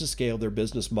managed to scale their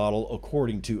business model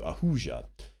according to Ahuja.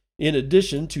 In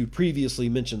addition to previously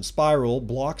mentioned Spiral,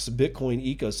 Block's Bitcoin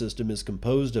ecosystem is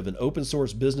composed of an open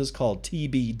source business called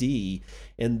TBD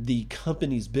and the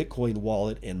company's Bitcoin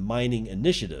wallet and mining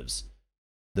initiatives.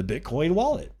 The Bitcoin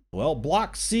wallet. Well,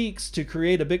 Block seeks to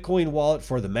create a Bitcoin wallet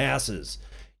for the masses,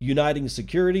 uniting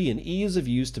security and ease of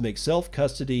use to make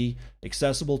self-custody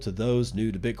accessible to those new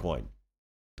to Bitcoin.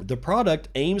 The product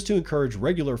aims to encourage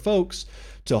regular folks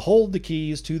to hold the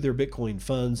keys to their Bitcoin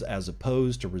funds as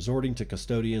opposed to resorting to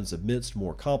custodians amidst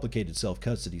more complicated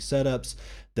self-custody setups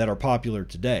that are popular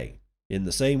today. In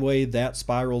the same way that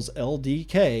Spiral's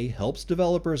LDK helps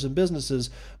developers and businesses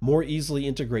more easily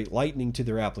integrate Lightning to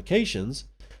their applications,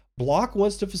 Block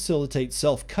wants to facilitate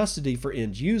self-custody for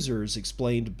end users,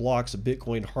 explained Block's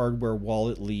Bitcoin hardware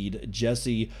wallet lead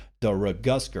Jesse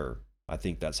Dorogusker. I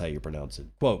think that's how you pronounce it.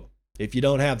 Quote, if you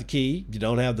don't have the key, you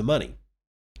don't have the money.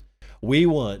 We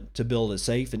want to build a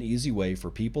safe and easy way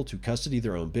for people to custody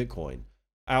their own Bitcoin.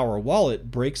 Our wallet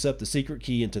breaks up the secret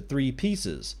key into 3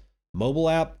 pieces: mobile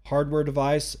app, hardware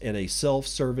device, and a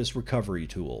self-service recovery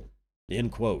tool.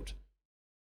 End quote.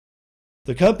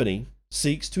 The company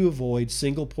seeks to avoid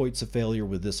single points of failure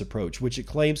with this approach, which it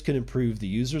claims can improve the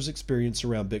user's experience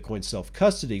around Bitcoin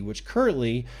self-custody, which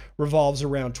currently revolves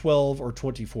around 12 or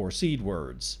 24 seed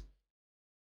words.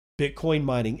 Bitcoin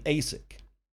mining ASIC.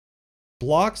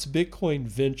 Block's Bitcoin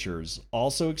ventures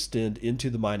also extend into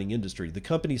the mining industry. The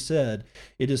company said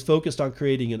it is focused on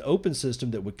creating an open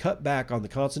system that would cut back on the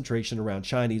concentration around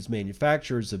Chinese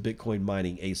manufacturers of Bitcoin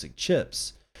mining ASIC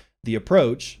chips. The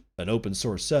approach, an open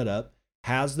source setup,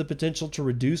 has the potential to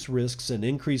reduce risks and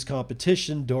increase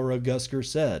competition, Dorogusker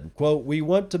said. Quote, we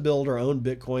want to build our own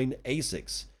Bitcoin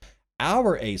ASICs.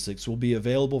 Our ASICs will be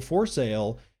available for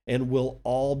sale and will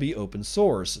all be open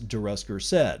source, Dorogusker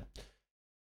said.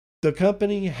 The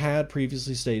company had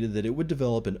previously stated that it would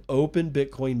develop an open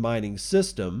Bitcoin mining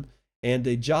system, and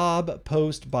a job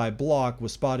post by Block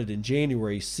was spotted in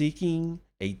January seeking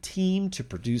a team to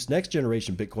produce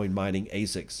next-generation Bitcoin mining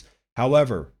ASICs.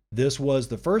 However, this was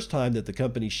the first time that the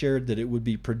company shared that it would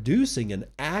be producing an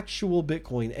actual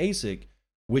Bitcoin ASIC,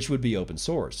 which would be open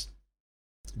source.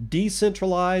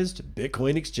 Decentralized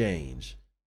Bitcoin exchange.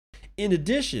 In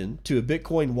addition to a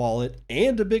Bitcoin wallet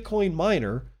and a Bitcoin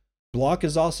miner, Block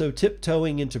is also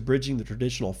tiptoeing into bridging the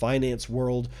traditional finance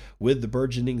world with the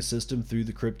burgeoning system through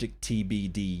the cryptic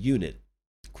TBD unit.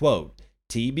 Quote,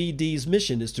 TBD's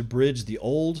mission is to bridge the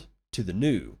old to the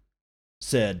new,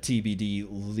 said TBD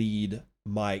lead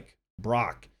Mike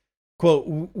Brock.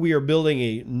 Quote, we are building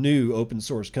a new open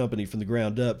source company from the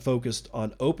ground up focused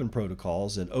on open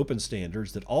protocols and open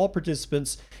standards that all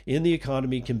participants in the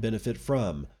economy can benefit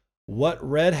from. What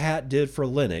Red Hat did for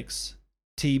Linux,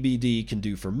 TBD can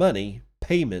do for money,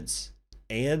 payments,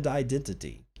 and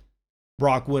identity.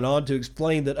 Brock went on to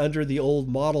explain that under the old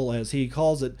model, as he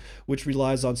calls it, which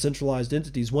relies on centralized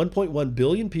entities, 1.1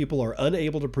 billion people are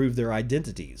unable to prove their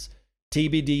identities.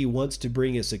 TBD wants to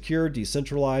bring a secure,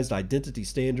 decentralized identity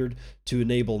standard to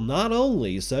enable not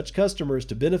only such customers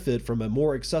to benefit from a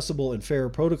more accessible and fair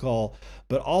protocol,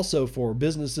 but also for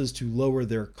businesses to lower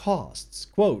their costs.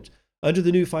 Quote, under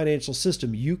the new financial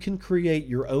system, you can create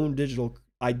your own digital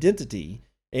identity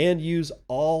and use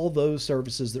all those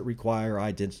services that require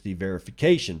identity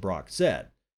verification, Brock said.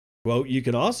 Quote, you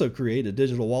can also create a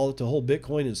digital wallet to hold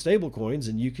Bitcoin and stablecoins,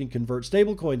 and you can convert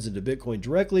stablecoins into Bitcoin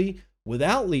directly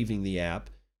without leaving the app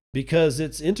because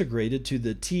it's integrated to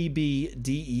the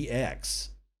TBDEX.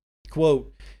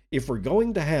 Quote, If we're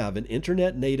going to have an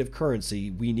internet native currency,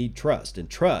 we need trust, and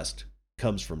trust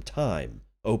comes from time,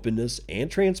 openness, and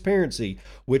transparency,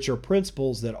 which are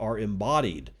principles that are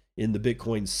embodied in the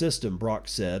Bitcoin system, Brock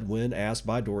said when asked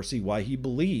by Dorsey why he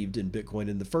believed in Bitcoin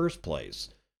in the first place.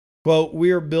 Quote,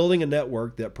 "We are building a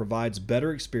network that provides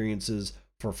better experiences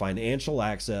for financial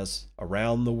access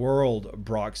around the world,"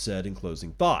 Brock said in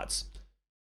closing thoughts.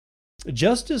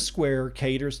 Just as Square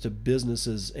caters to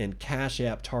businesses and Cash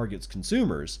App targets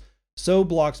consumers, so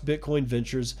Block's Bitcoin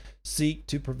ventures seek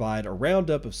to provide a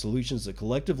roundup of solutions that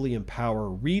collectively empower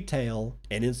retail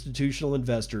and institutional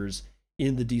investors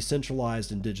in the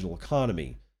decentralized and digital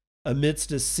economy.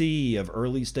 Amidst a sea of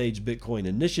early-stage Bitcoin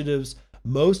initiatives,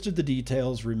 most of the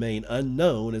details remain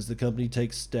unknown as the company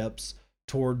takes steps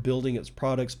toward building its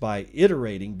products by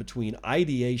iterating between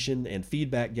ideation and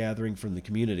feedback gathering from the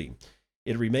community.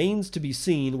 It remains to be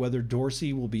seen whether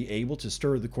Dorsey will be able to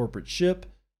stir the corporate ship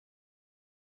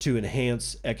to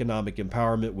enhance economic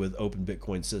empowerment with open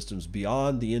Bitcoin systems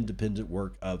beyond the independent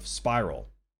work of Spiral.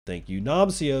 Thank you,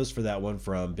 Nomsios, for that one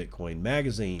from Bitcoin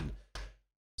Magazine.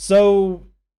 So,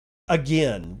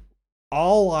 again,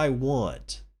 all I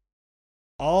want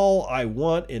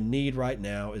and need right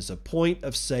now is a point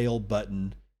of sale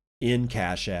button in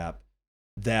Cash App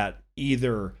that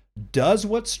either does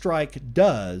what Strike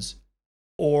does,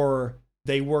 or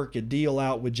they work a deal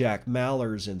out with Jack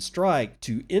Mallers and Strike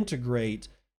to integrate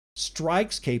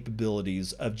Strike's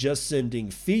capabilities of just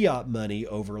sending fiat money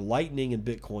over Lightning and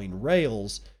Bitcoin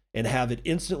rails and have it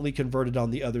instantly converted on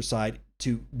the other side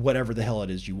to whatever the hell it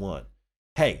is you want.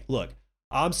 Hey, look,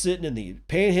 I'm sitting in the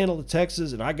panhandle of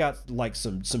Texas and I got like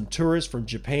some tourist from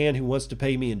Japan who wants to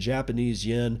pay me in Japanese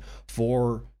yen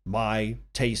for my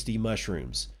tasty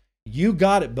mushrooms. You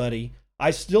got it, buddy.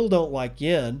 I still don't like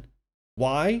yen.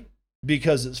 Why?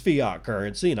 Because it's fiat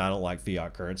currency and I don't like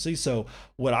fiat currency. So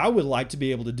what I would like to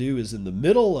be able to do is in the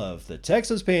middle of the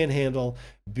Texas panhandle,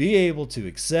 be able to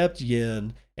accept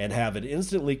yen and have it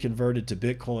instantly converted to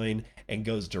Bitcoin and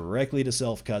goes directly to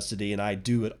self-custody. And I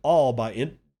do it all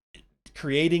by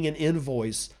creating an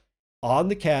invoice on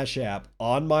the Cash App,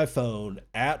 on my phone,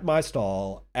 at my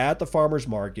stall, at the farmer's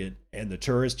market, and the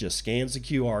tourist just scans the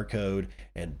QR code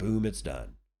and boom, it's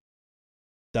done.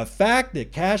 The fact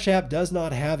that Cash App does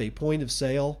not have a point of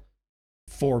sale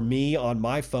for me on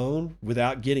my phone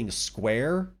without getting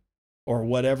Square or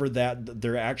whatever that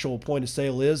their actual point of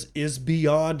sale is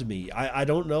beyond me. I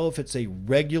don't know if it's a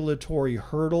regulatory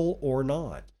hurdle or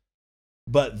not,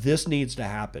 but this needs to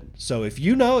happen. So if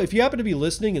you happen to be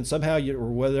listening and somehow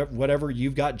whatever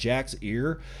you've got Jack's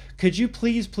ear, could you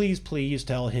please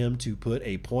tell him to put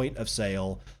a point of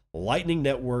sale Lightning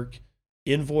Network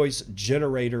invoice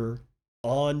generator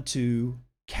onto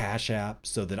Cash App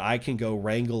so that I can go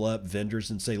wrangle up vendors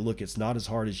and say, look, it's not as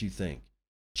hard as you think.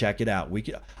 Check it out.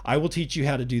 I will teach you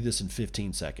how to do this in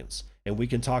 15 seconds. And we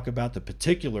can talk about the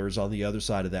particulars on the other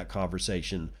side of that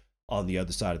conversation, on the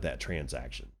other side of that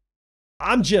transaction.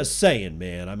 I'm just saying,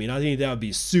 man. I mean, I think that would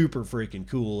be super freaking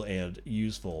cool and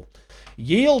useful.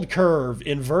 Yield curve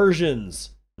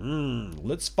inversions.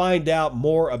 Let's find out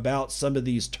more about some of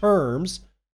these terms.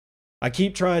 I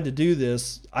keep trying to do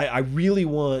this. I really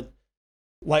want,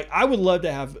 I would love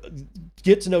to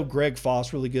get to know Greg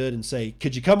Foss really good and say,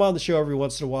 could you come on the show every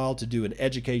once in a while to do an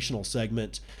educational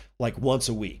segment like once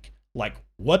a week? Like,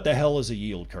 what the hell is a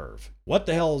yield curve? What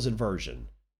the hell is inversion?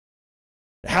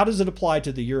 How does it apply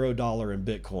to the euro, dollar, and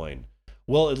Bitcoin?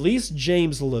 Well, at least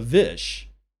James Lavish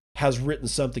has written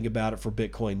something about it for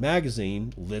Bitcoin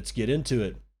Magazine. Let's get into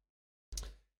it.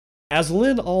 As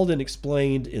Lynn Alden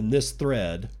explained in this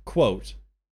thread, quote,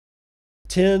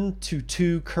 10 to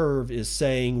 2 curve is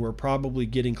saying we're probably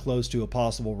getting close to a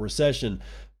possible recession,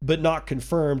 but not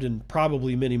confirmed and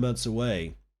probably many months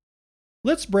away.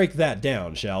 Let's break that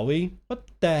down, shall we? What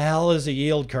the hell is a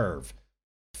yield curve?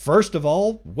 First of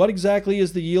all, what exactly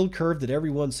is the yield curve that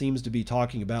everyone seems to be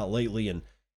talking about lately, and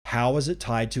how is it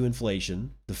tied to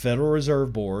inflation, the Federal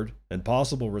Reserve Board, and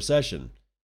possible recession?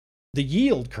 The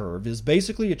yield curve is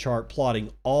basically a chart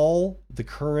plotting all the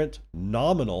current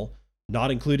nominal,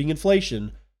 not including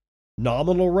inflation,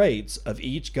 nominal rates of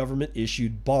each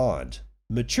government-issued bond.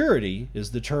 Maturity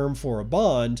is the term for a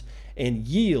bond, and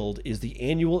yield is the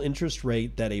annual interest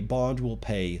rate that a bond will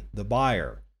pay the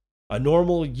buyer. A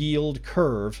normal yield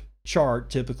curve chart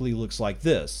typically looks like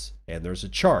this, and there's a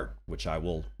chart, which I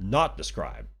will not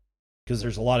describe, because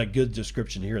there's a lot of good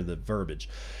description here in the verbiage.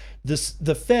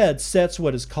 The Fed sets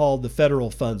what is called the federal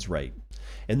funds rate,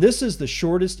 and this is the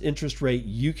shortest interest rate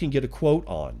you can get a quote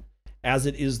on, as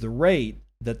it is the rate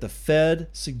that the Fed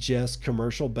suggests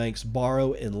commercial banks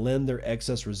borrow and lend their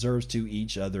excess reserves to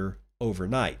each other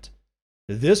overnight.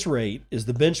 This rate is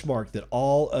the benchmark that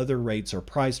all other rates are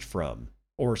priced from,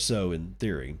 or so in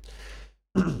theory.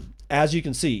 As you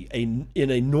can see, in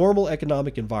a normal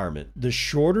economic environment, the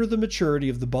shorter the maturity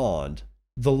of the bond,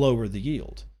 the lower the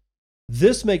yield.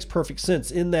 This makes perfect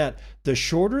sense in that the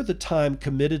shorter the time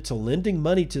committed to lending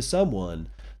money to someone,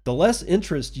 the less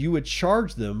interest you would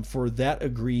charge them for that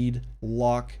agreed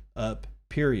lock-up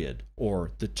period,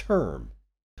 or the term.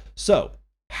 So,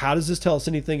 how does this tell us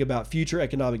anything about future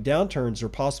economic downturns or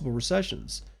possible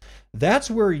recessions?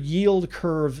 That's where yield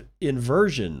curve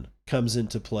inversion comes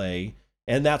into play,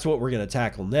 and that's what we're going to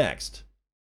tackle next.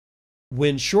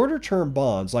 When shorter term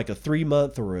bonds like a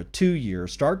 3-month or a 2-year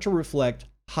start to reflect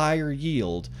higher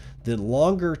yield than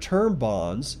longer term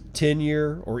bonds,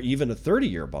 10-year or even a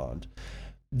 30-year bond,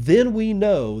 then we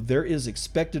know there is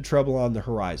expected trouble on the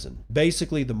horizon.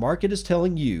 Basically, the market is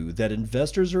telling you that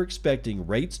investors are expecting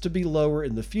rates to be lower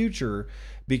in the future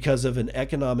because of an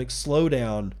economic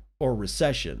slowdown or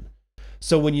recession.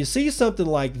 So when you see something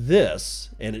like this,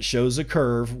 and it shows a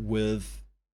curve, all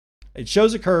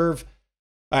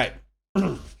right,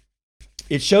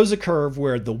 it shows a curve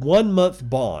where the 1-month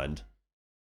bond,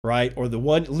 right, or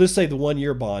let's say the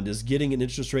 1-year bond is getting an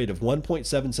interest rate of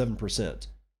 1.77%,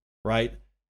 right?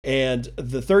 And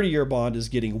the 30-year bond is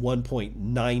getting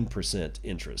 1.9%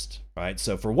 interest, right?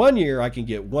 So for 1 year, I can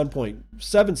get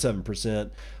 1.77%,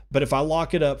 but if I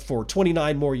lock it up for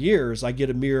 29 more years, I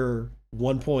get a mere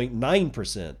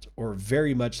 1.9%, or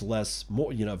very much less,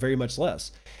 very much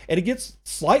less. And it gets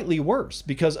slightly worse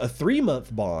because a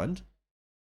 3-month bond,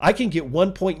 I can get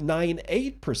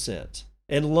 1.98%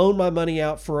 and loan my money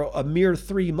out for a mere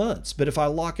 3 months. But if I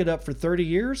lock it up for 30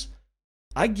 years,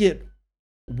 I get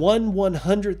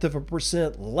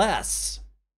 1/100% less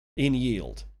in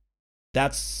yield.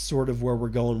 That's sort of where we're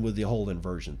going with the whole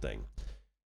inversion thing.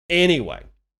 Anyway,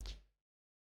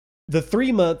 the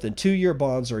 3-month and 2-year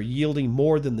bonds are yielding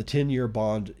more than the 10-year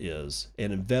bond is,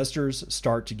 and investors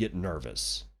start to get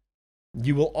nervous.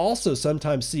 You will also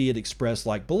sometimes see it expressed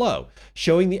like below,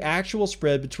 showing the actual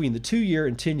spread between the 2-year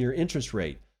and 10-year interest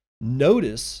rate.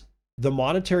 Notice the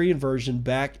monetary inversion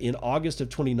back in August of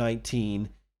 2019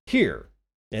 here.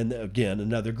 And again,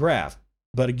 another graph.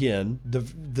 But again,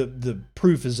 the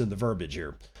proof is in the verbiage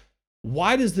here.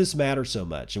 Why does this matter so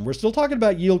much? And we're still talking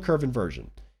about yield curve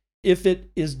inversion. If it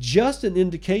is just an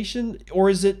indication, or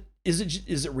is it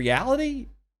reality?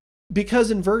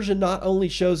 Because inversion not only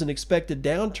shows an expected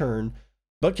downturn,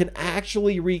 but can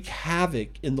actually wreak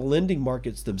havoc in the lending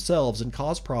markets themselves and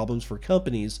cause problems for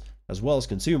companies as well as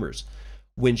consumers.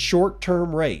 When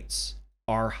short-term rates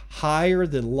are higher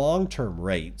than long-term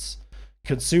rates,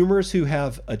 consumers who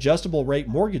have adjustable rate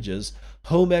mortgages,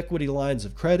 home equity lines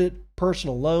of credit,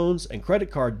 personal loans, and credit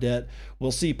card debt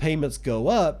will see payments go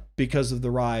up because of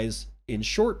the rise in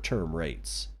short-term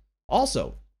rates.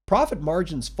 Also, profit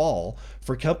margins fall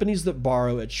for companies that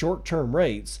borrow at short-term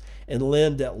rates and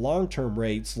lend at long-term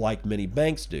rates like many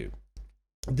banks do.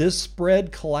 This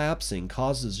spread collapsing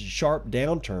causes a sharp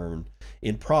downturn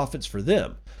in profits for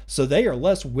them, so they are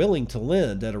less willing to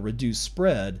lend at a reduced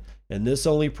spread, and this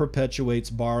only perpetuates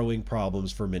borrowing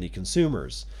problems for many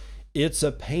consumers. It's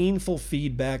a painful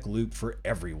feedback loop for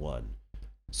everyone.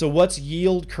 So what's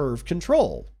yield curve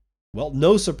control? Well,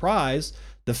 no surprise,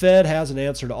 the Fed has an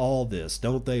answer to all this,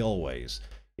 don't they always?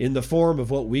 In the form of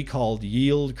what we call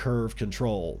yield curve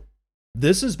control.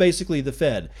 This is basically the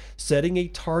Fed setting a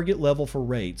target level for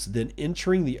rates, then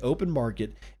entering the open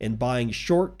market and buying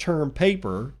short-term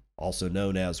paper, also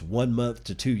known as 1-month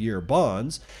to 2-year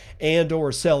bonds, and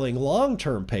or selling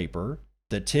long-term paper,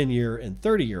 the 10-year and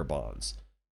 30-year bonds.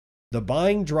 The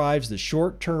buying drives the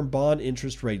short-term bond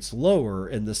interest rates lower,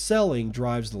 and the selling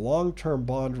drives the long-term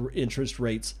bond interest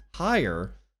rates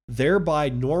higher, thereby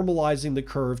normalizing the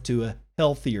curve to a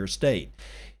healthier state.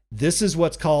 This is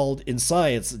what's called, in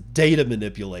science, data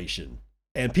manipulation.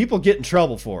 And people get in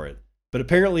trouble for it. But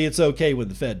apparently it's okay when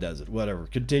the Fed does it. Whatever.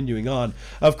 Continuing on.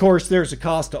 Of course, there's a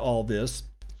cost to all this.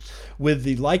 With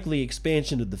the likely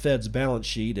expansion of the Fed's balance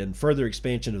sheet and further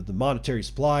expansion of the monetary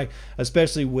supply,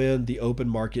 especially when the open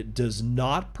market does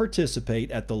not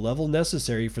participate at the level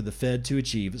necessary for the Fed to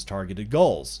achieve its targeted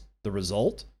goals. The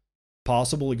result?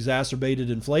 Possible exacerbated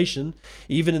inflation,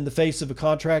 even in the face of a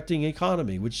contracting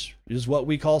economy, which is what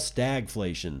we call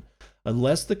stagflation.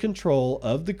 Unless the control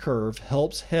of the curve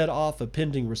helps head off a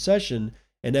pending recession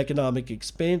and economic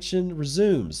expansion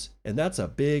resumes. And that's a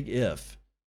big if.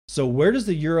 So where does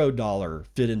the euro dollar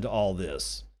fit into all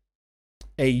this?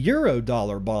 A euro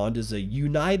dollar bond is a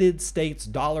United States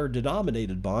dollar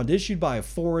denominated bond issued by a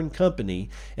foreign company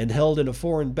and held in a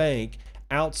foreign bank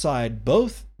outside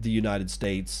both the United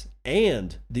States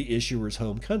and the issuer's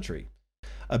home country.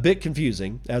 A bit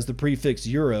confusing, as the prefix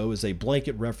euro is a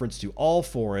blanket reference to all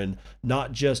foreign,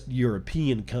 not just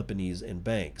European companies and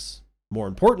banks. More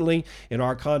importantly, in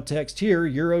our context here,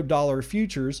 euro dollar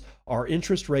futures are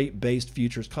interest rate based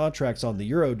futures contracts on the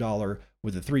euro dollar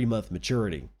with a 3-month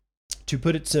maturity. To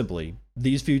put it simply,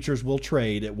 these futures will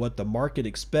trade at what the market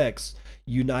expects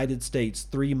United States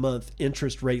 3-month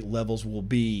interest rate levels will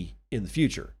be in the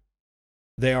future.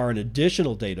 They are an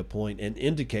additional data point and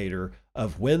indicator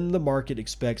of when the market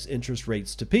expects interest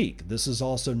rates to peak. This is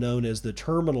also known as the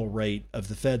terminal rate of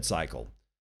the Fed cycle.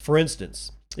 For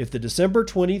instance, if the December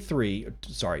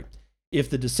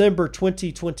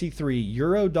 2023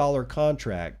 euro dollar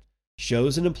contract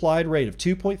shows an implied rate of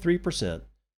 2.3%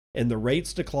 and the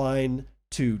rates decline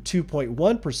to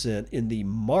 2.1% in the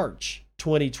March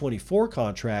 2024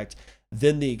 contract,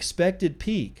 then the expected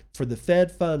peak for the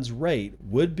Fed funds rate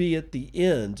would be at the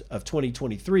end of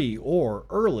 2023 or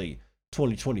early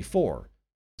 2024.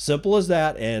 Simple as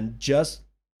that, and just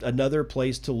another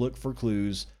place to look for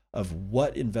clues of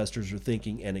what investors are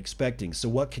thinking and expecting. So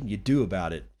what can you do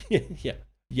about it?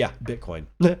 Yeah, Bitcoin.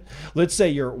 Let's say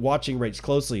you're watching rates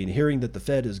closely and hearing that the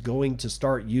Fed is going to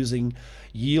start using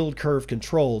yield curve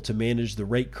control to manage the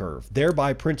rate curve,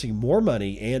 thereby printing more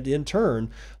money and in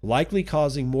turn likely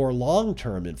causing more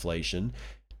long-term inflation.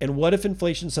 And what if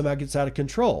inflation somehow gets out of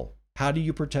control? How do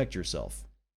you protect yourself?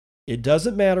 It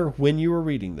doesn't matter when you are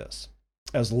reading this.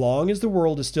 As long as the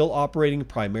world is still operating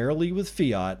primarily with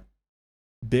fiat,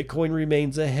 Bitcoin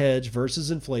remains a hedge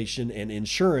versus inflation and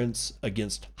insurance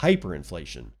against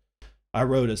hyperinflation. I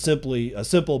wrote a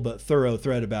simple but thorough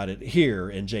thread about it here,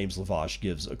 and James Lavash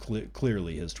gives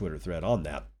clearly his Twitter thread on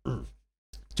that.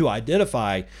 To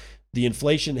identify the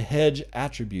inflation hedge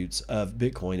attributes of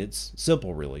Bitcoin, it's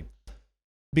simple really.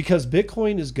 Because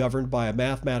Bitcoin is governed by a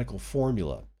mathematical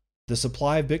formula, the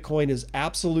supply of Bitcoin is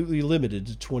absolutely limited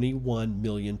to 21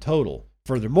 million total.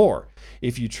 Furthermore,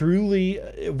 with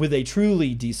a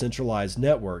truly decentralized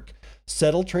network,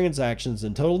 settled transactions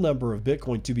and total number of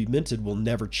Bitcoin to be minted will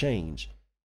never change.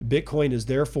 Bitcoin is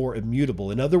therefore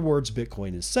immutable. In other words,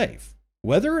 Bitcoin is safe.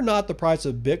 Whether or not the price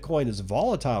of Bitcoin is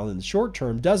volatile in the short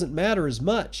term doesn't matter as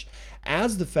much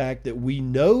as the fact that we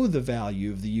know the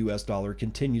value of the US dollar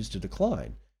continues to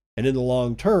decline. And in the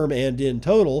long term and in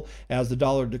total, as the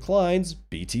dollar declines,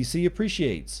 BTC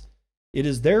appreciates. It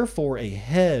is therefore a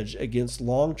hedge against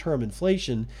long-term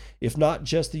inflation, if not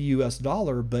just the US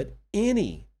dollar, but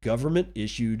any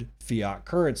government-issued fiat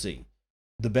currency.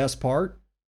 The best part?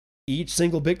 Each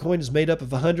single Bitcoin is made up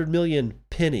of 100 million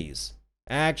pennies,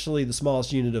 actually the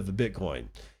smallest unit of a Bitcoin,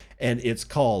 and it's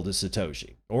called a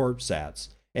Satoshi, or sats,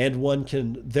 and one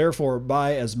can therefore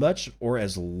buy as much or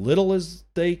as little as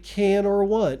they can or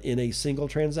want in a single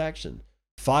transaction.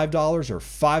 $5 or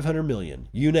 500 million,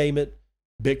 you name it,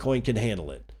 Bitcoin can handle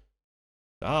it.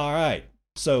 All right.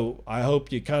 So I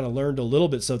hope you kind of learned a little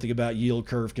bit something about yield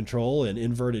curve control and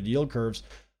inverted yield curves.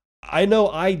 I know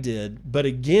I did, but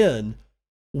again,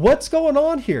 what's going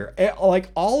on here? Like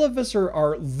all of us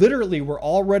are literally, we're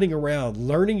all running around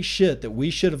learning shit that we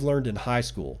should have learned in high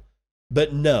school.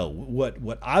 But no,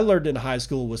 what I learned in high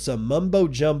school was some mumbo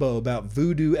jumbo about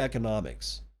voodoo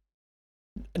economics.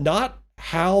 Not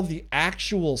how the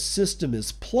actual system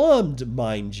is plumbed,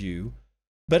 mind you,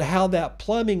 but how that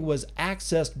plumbing was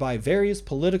accessed by various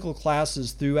political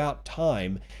classes throughout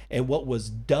time and what was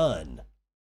done,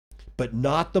 but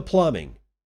not the plumbing.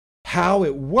 How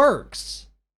it works,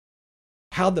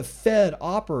 how the Fed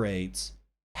operates,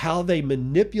 how they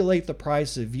manipulate the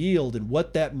price of yield, and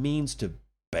what that means to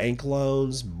bank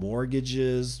loans,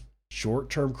 mortgages,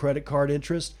 short-term credit card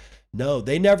interest. No,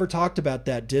 they never talked about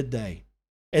that, did they?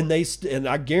 And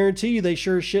I guarantee you they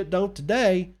sure as shit don't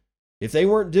today. If they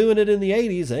weren't doing it in the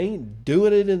 80s, they ain't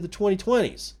doing it in the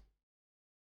 2020s.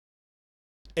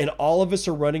 And all of us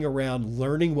are running around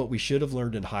learning what we should have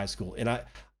learned in high school. And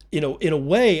in a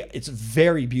way, it's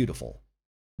very beautiful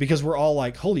because we're all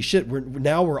like, holy shit,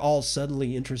 we're all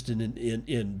suddenly interested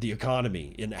in the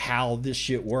economy, in how this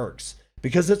shit works,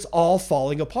 because it's all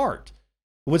falling apart.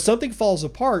 When something falls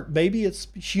apart, maybe it's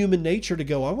human nature to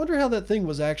go, I wonder how that thing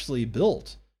was actually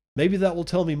built. Maybe that will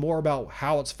tell me more about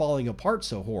how it's falling apart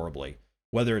so horribly.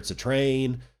 Whether it's a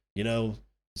train,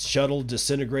 shuttle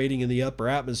disintegrating in the upper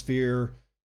atmosphere,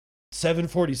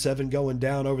 747 going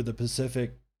down over the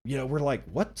Pacific. We're like,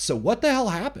 what? So what the hell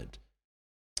happened?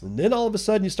 And then all of a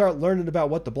sudden you start learning about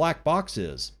what the black box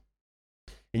is.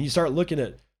 And you start looking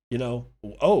at,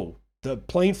 oh, the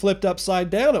plane flipped upside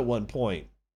down at one point.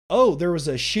 Oh, there was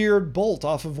a sheared bolt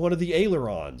off of one of the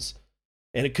ailerons.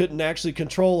 And it couldn't actually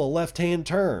control a left-hand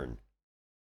turn.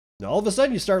 Now, all of a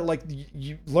sudden you start like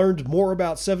you learned more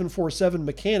about 747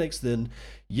 mechanics than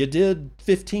you did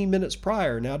 15 minutes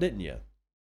prior now, didn't you?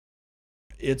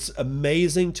 It's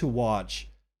amazing to watch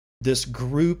this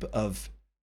group of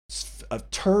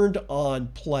turned on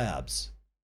plebs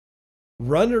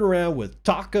running around with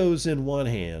tacos in one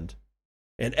hand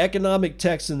and economic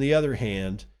text in the other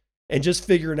hand, and just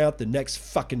figuring out the next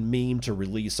fucking meme to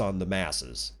release on the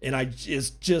masses. And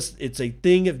it's a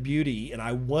thing of beauty. And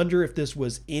I wonder if this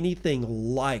was anything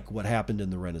like what happened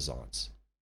in the Renaissance.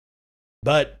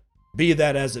 But be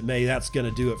that as it may, that's going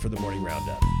to do it for the morning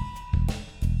roundup.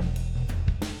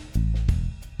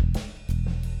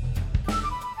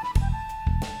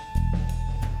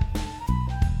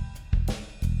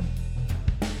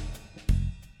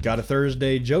 Got a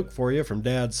Thursday joke for you from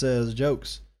Dad Says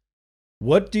Jokes.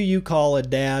 What do you call a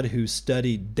dad who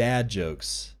studied dad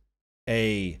jokes?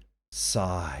 A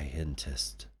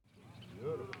scientist.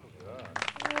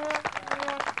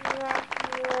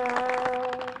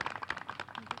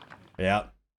 Yeah,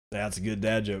 that's a good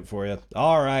dad joke for you.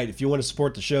 All right, if you want to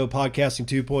support the show, Podcasting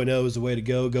 2.0 is the way to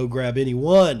go. Go grab any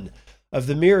one of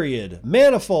the myriad,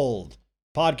 manifold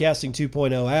Podcasting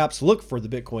 2.0 apps. Look for the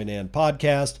Bitcoin and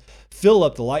Podcast. Fill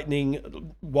up the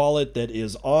Lightning wallet that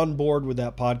is on board with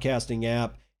that podcasting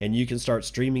app, and you can start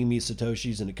streaming me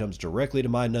Satoshis, and it comes directly to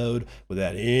my node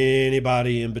without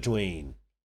anybody in between.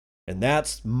 And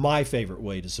that's my favorite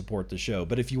way to support the show.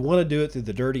 But if you want to do it through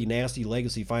the dirty, nasty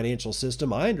legacy financial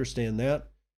system, I understand that.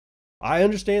 I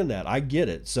get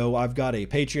it. So I've got a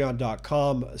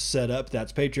patreon.com set up.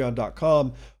 That's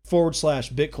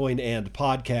patreon.com/Bitcoin and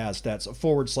podcast. That's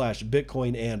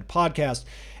 /Bitcoin and podcast.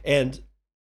 And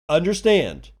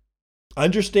understand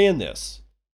this.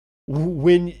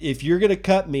 If you're going to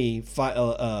cut me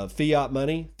fiat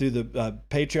money through the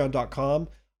patreon.com,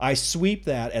 I sweep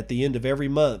that at the end of every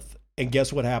month. And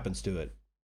guess what happens to it?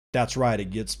 That's right. It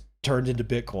gets turned into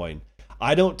Bitcoin.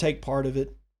 I don't take part of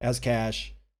it as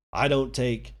cash. I don't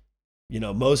take,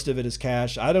 most of it as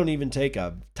cash. I don't even take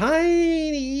a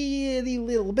tiny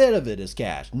little bit of it as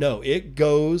cash. No, it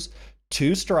goes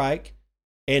to Strike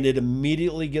and it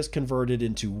immediately gets converted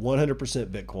into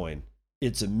 100% Bitcoin.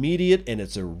 It's immediate and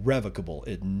it's irrevocable.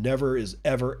 It never is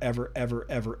ever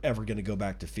going to go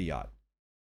back to fiat.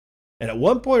 And at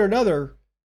one point or another,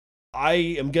 I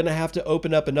am going to have to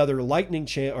open up another Lightning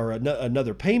channel or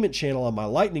another payment channel on my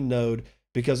Lightning node,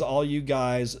 because all you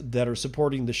guys that are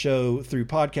supporting the show through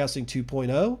Podcasting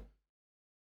 2.0,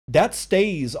 that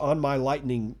stays on my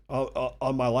Lightning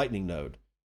node.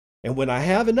 And when I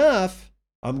have enough,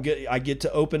 I get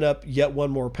to open up yet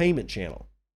one more payment channel.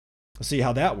 See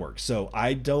how that works. So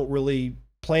I don't really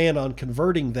plan on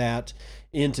converting that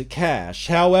into cash.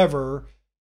 However,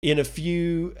 in a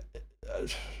few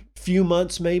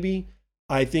months, maybe,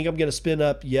 I think I'm going to spin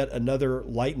up yet another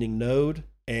Lightning node,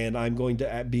 and I'm going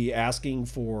to be asking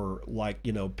for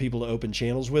people to open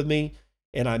channels with me.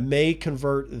 And I may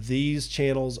convert these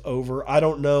channels over. I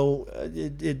don't know.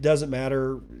 It doesn't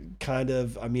matter.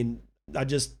 I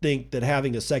just think that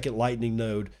having a second Lightning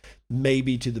node may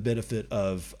be to the benefit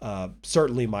of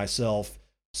certainly myself,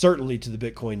 certainly to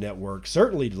the Bitcoin network,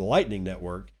 certainly to the Lightning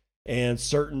network, and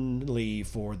certainly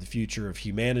for the future of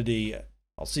humanity.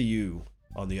 I'll see you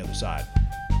on the other side.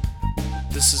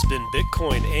 This has been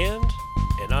Bitcoin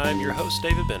and I'm your host,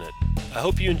 David Bennett. I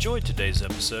hope you enjoyed today's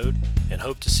episode and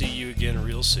hope to see you again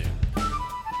real soon.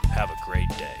 Have a great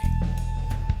day.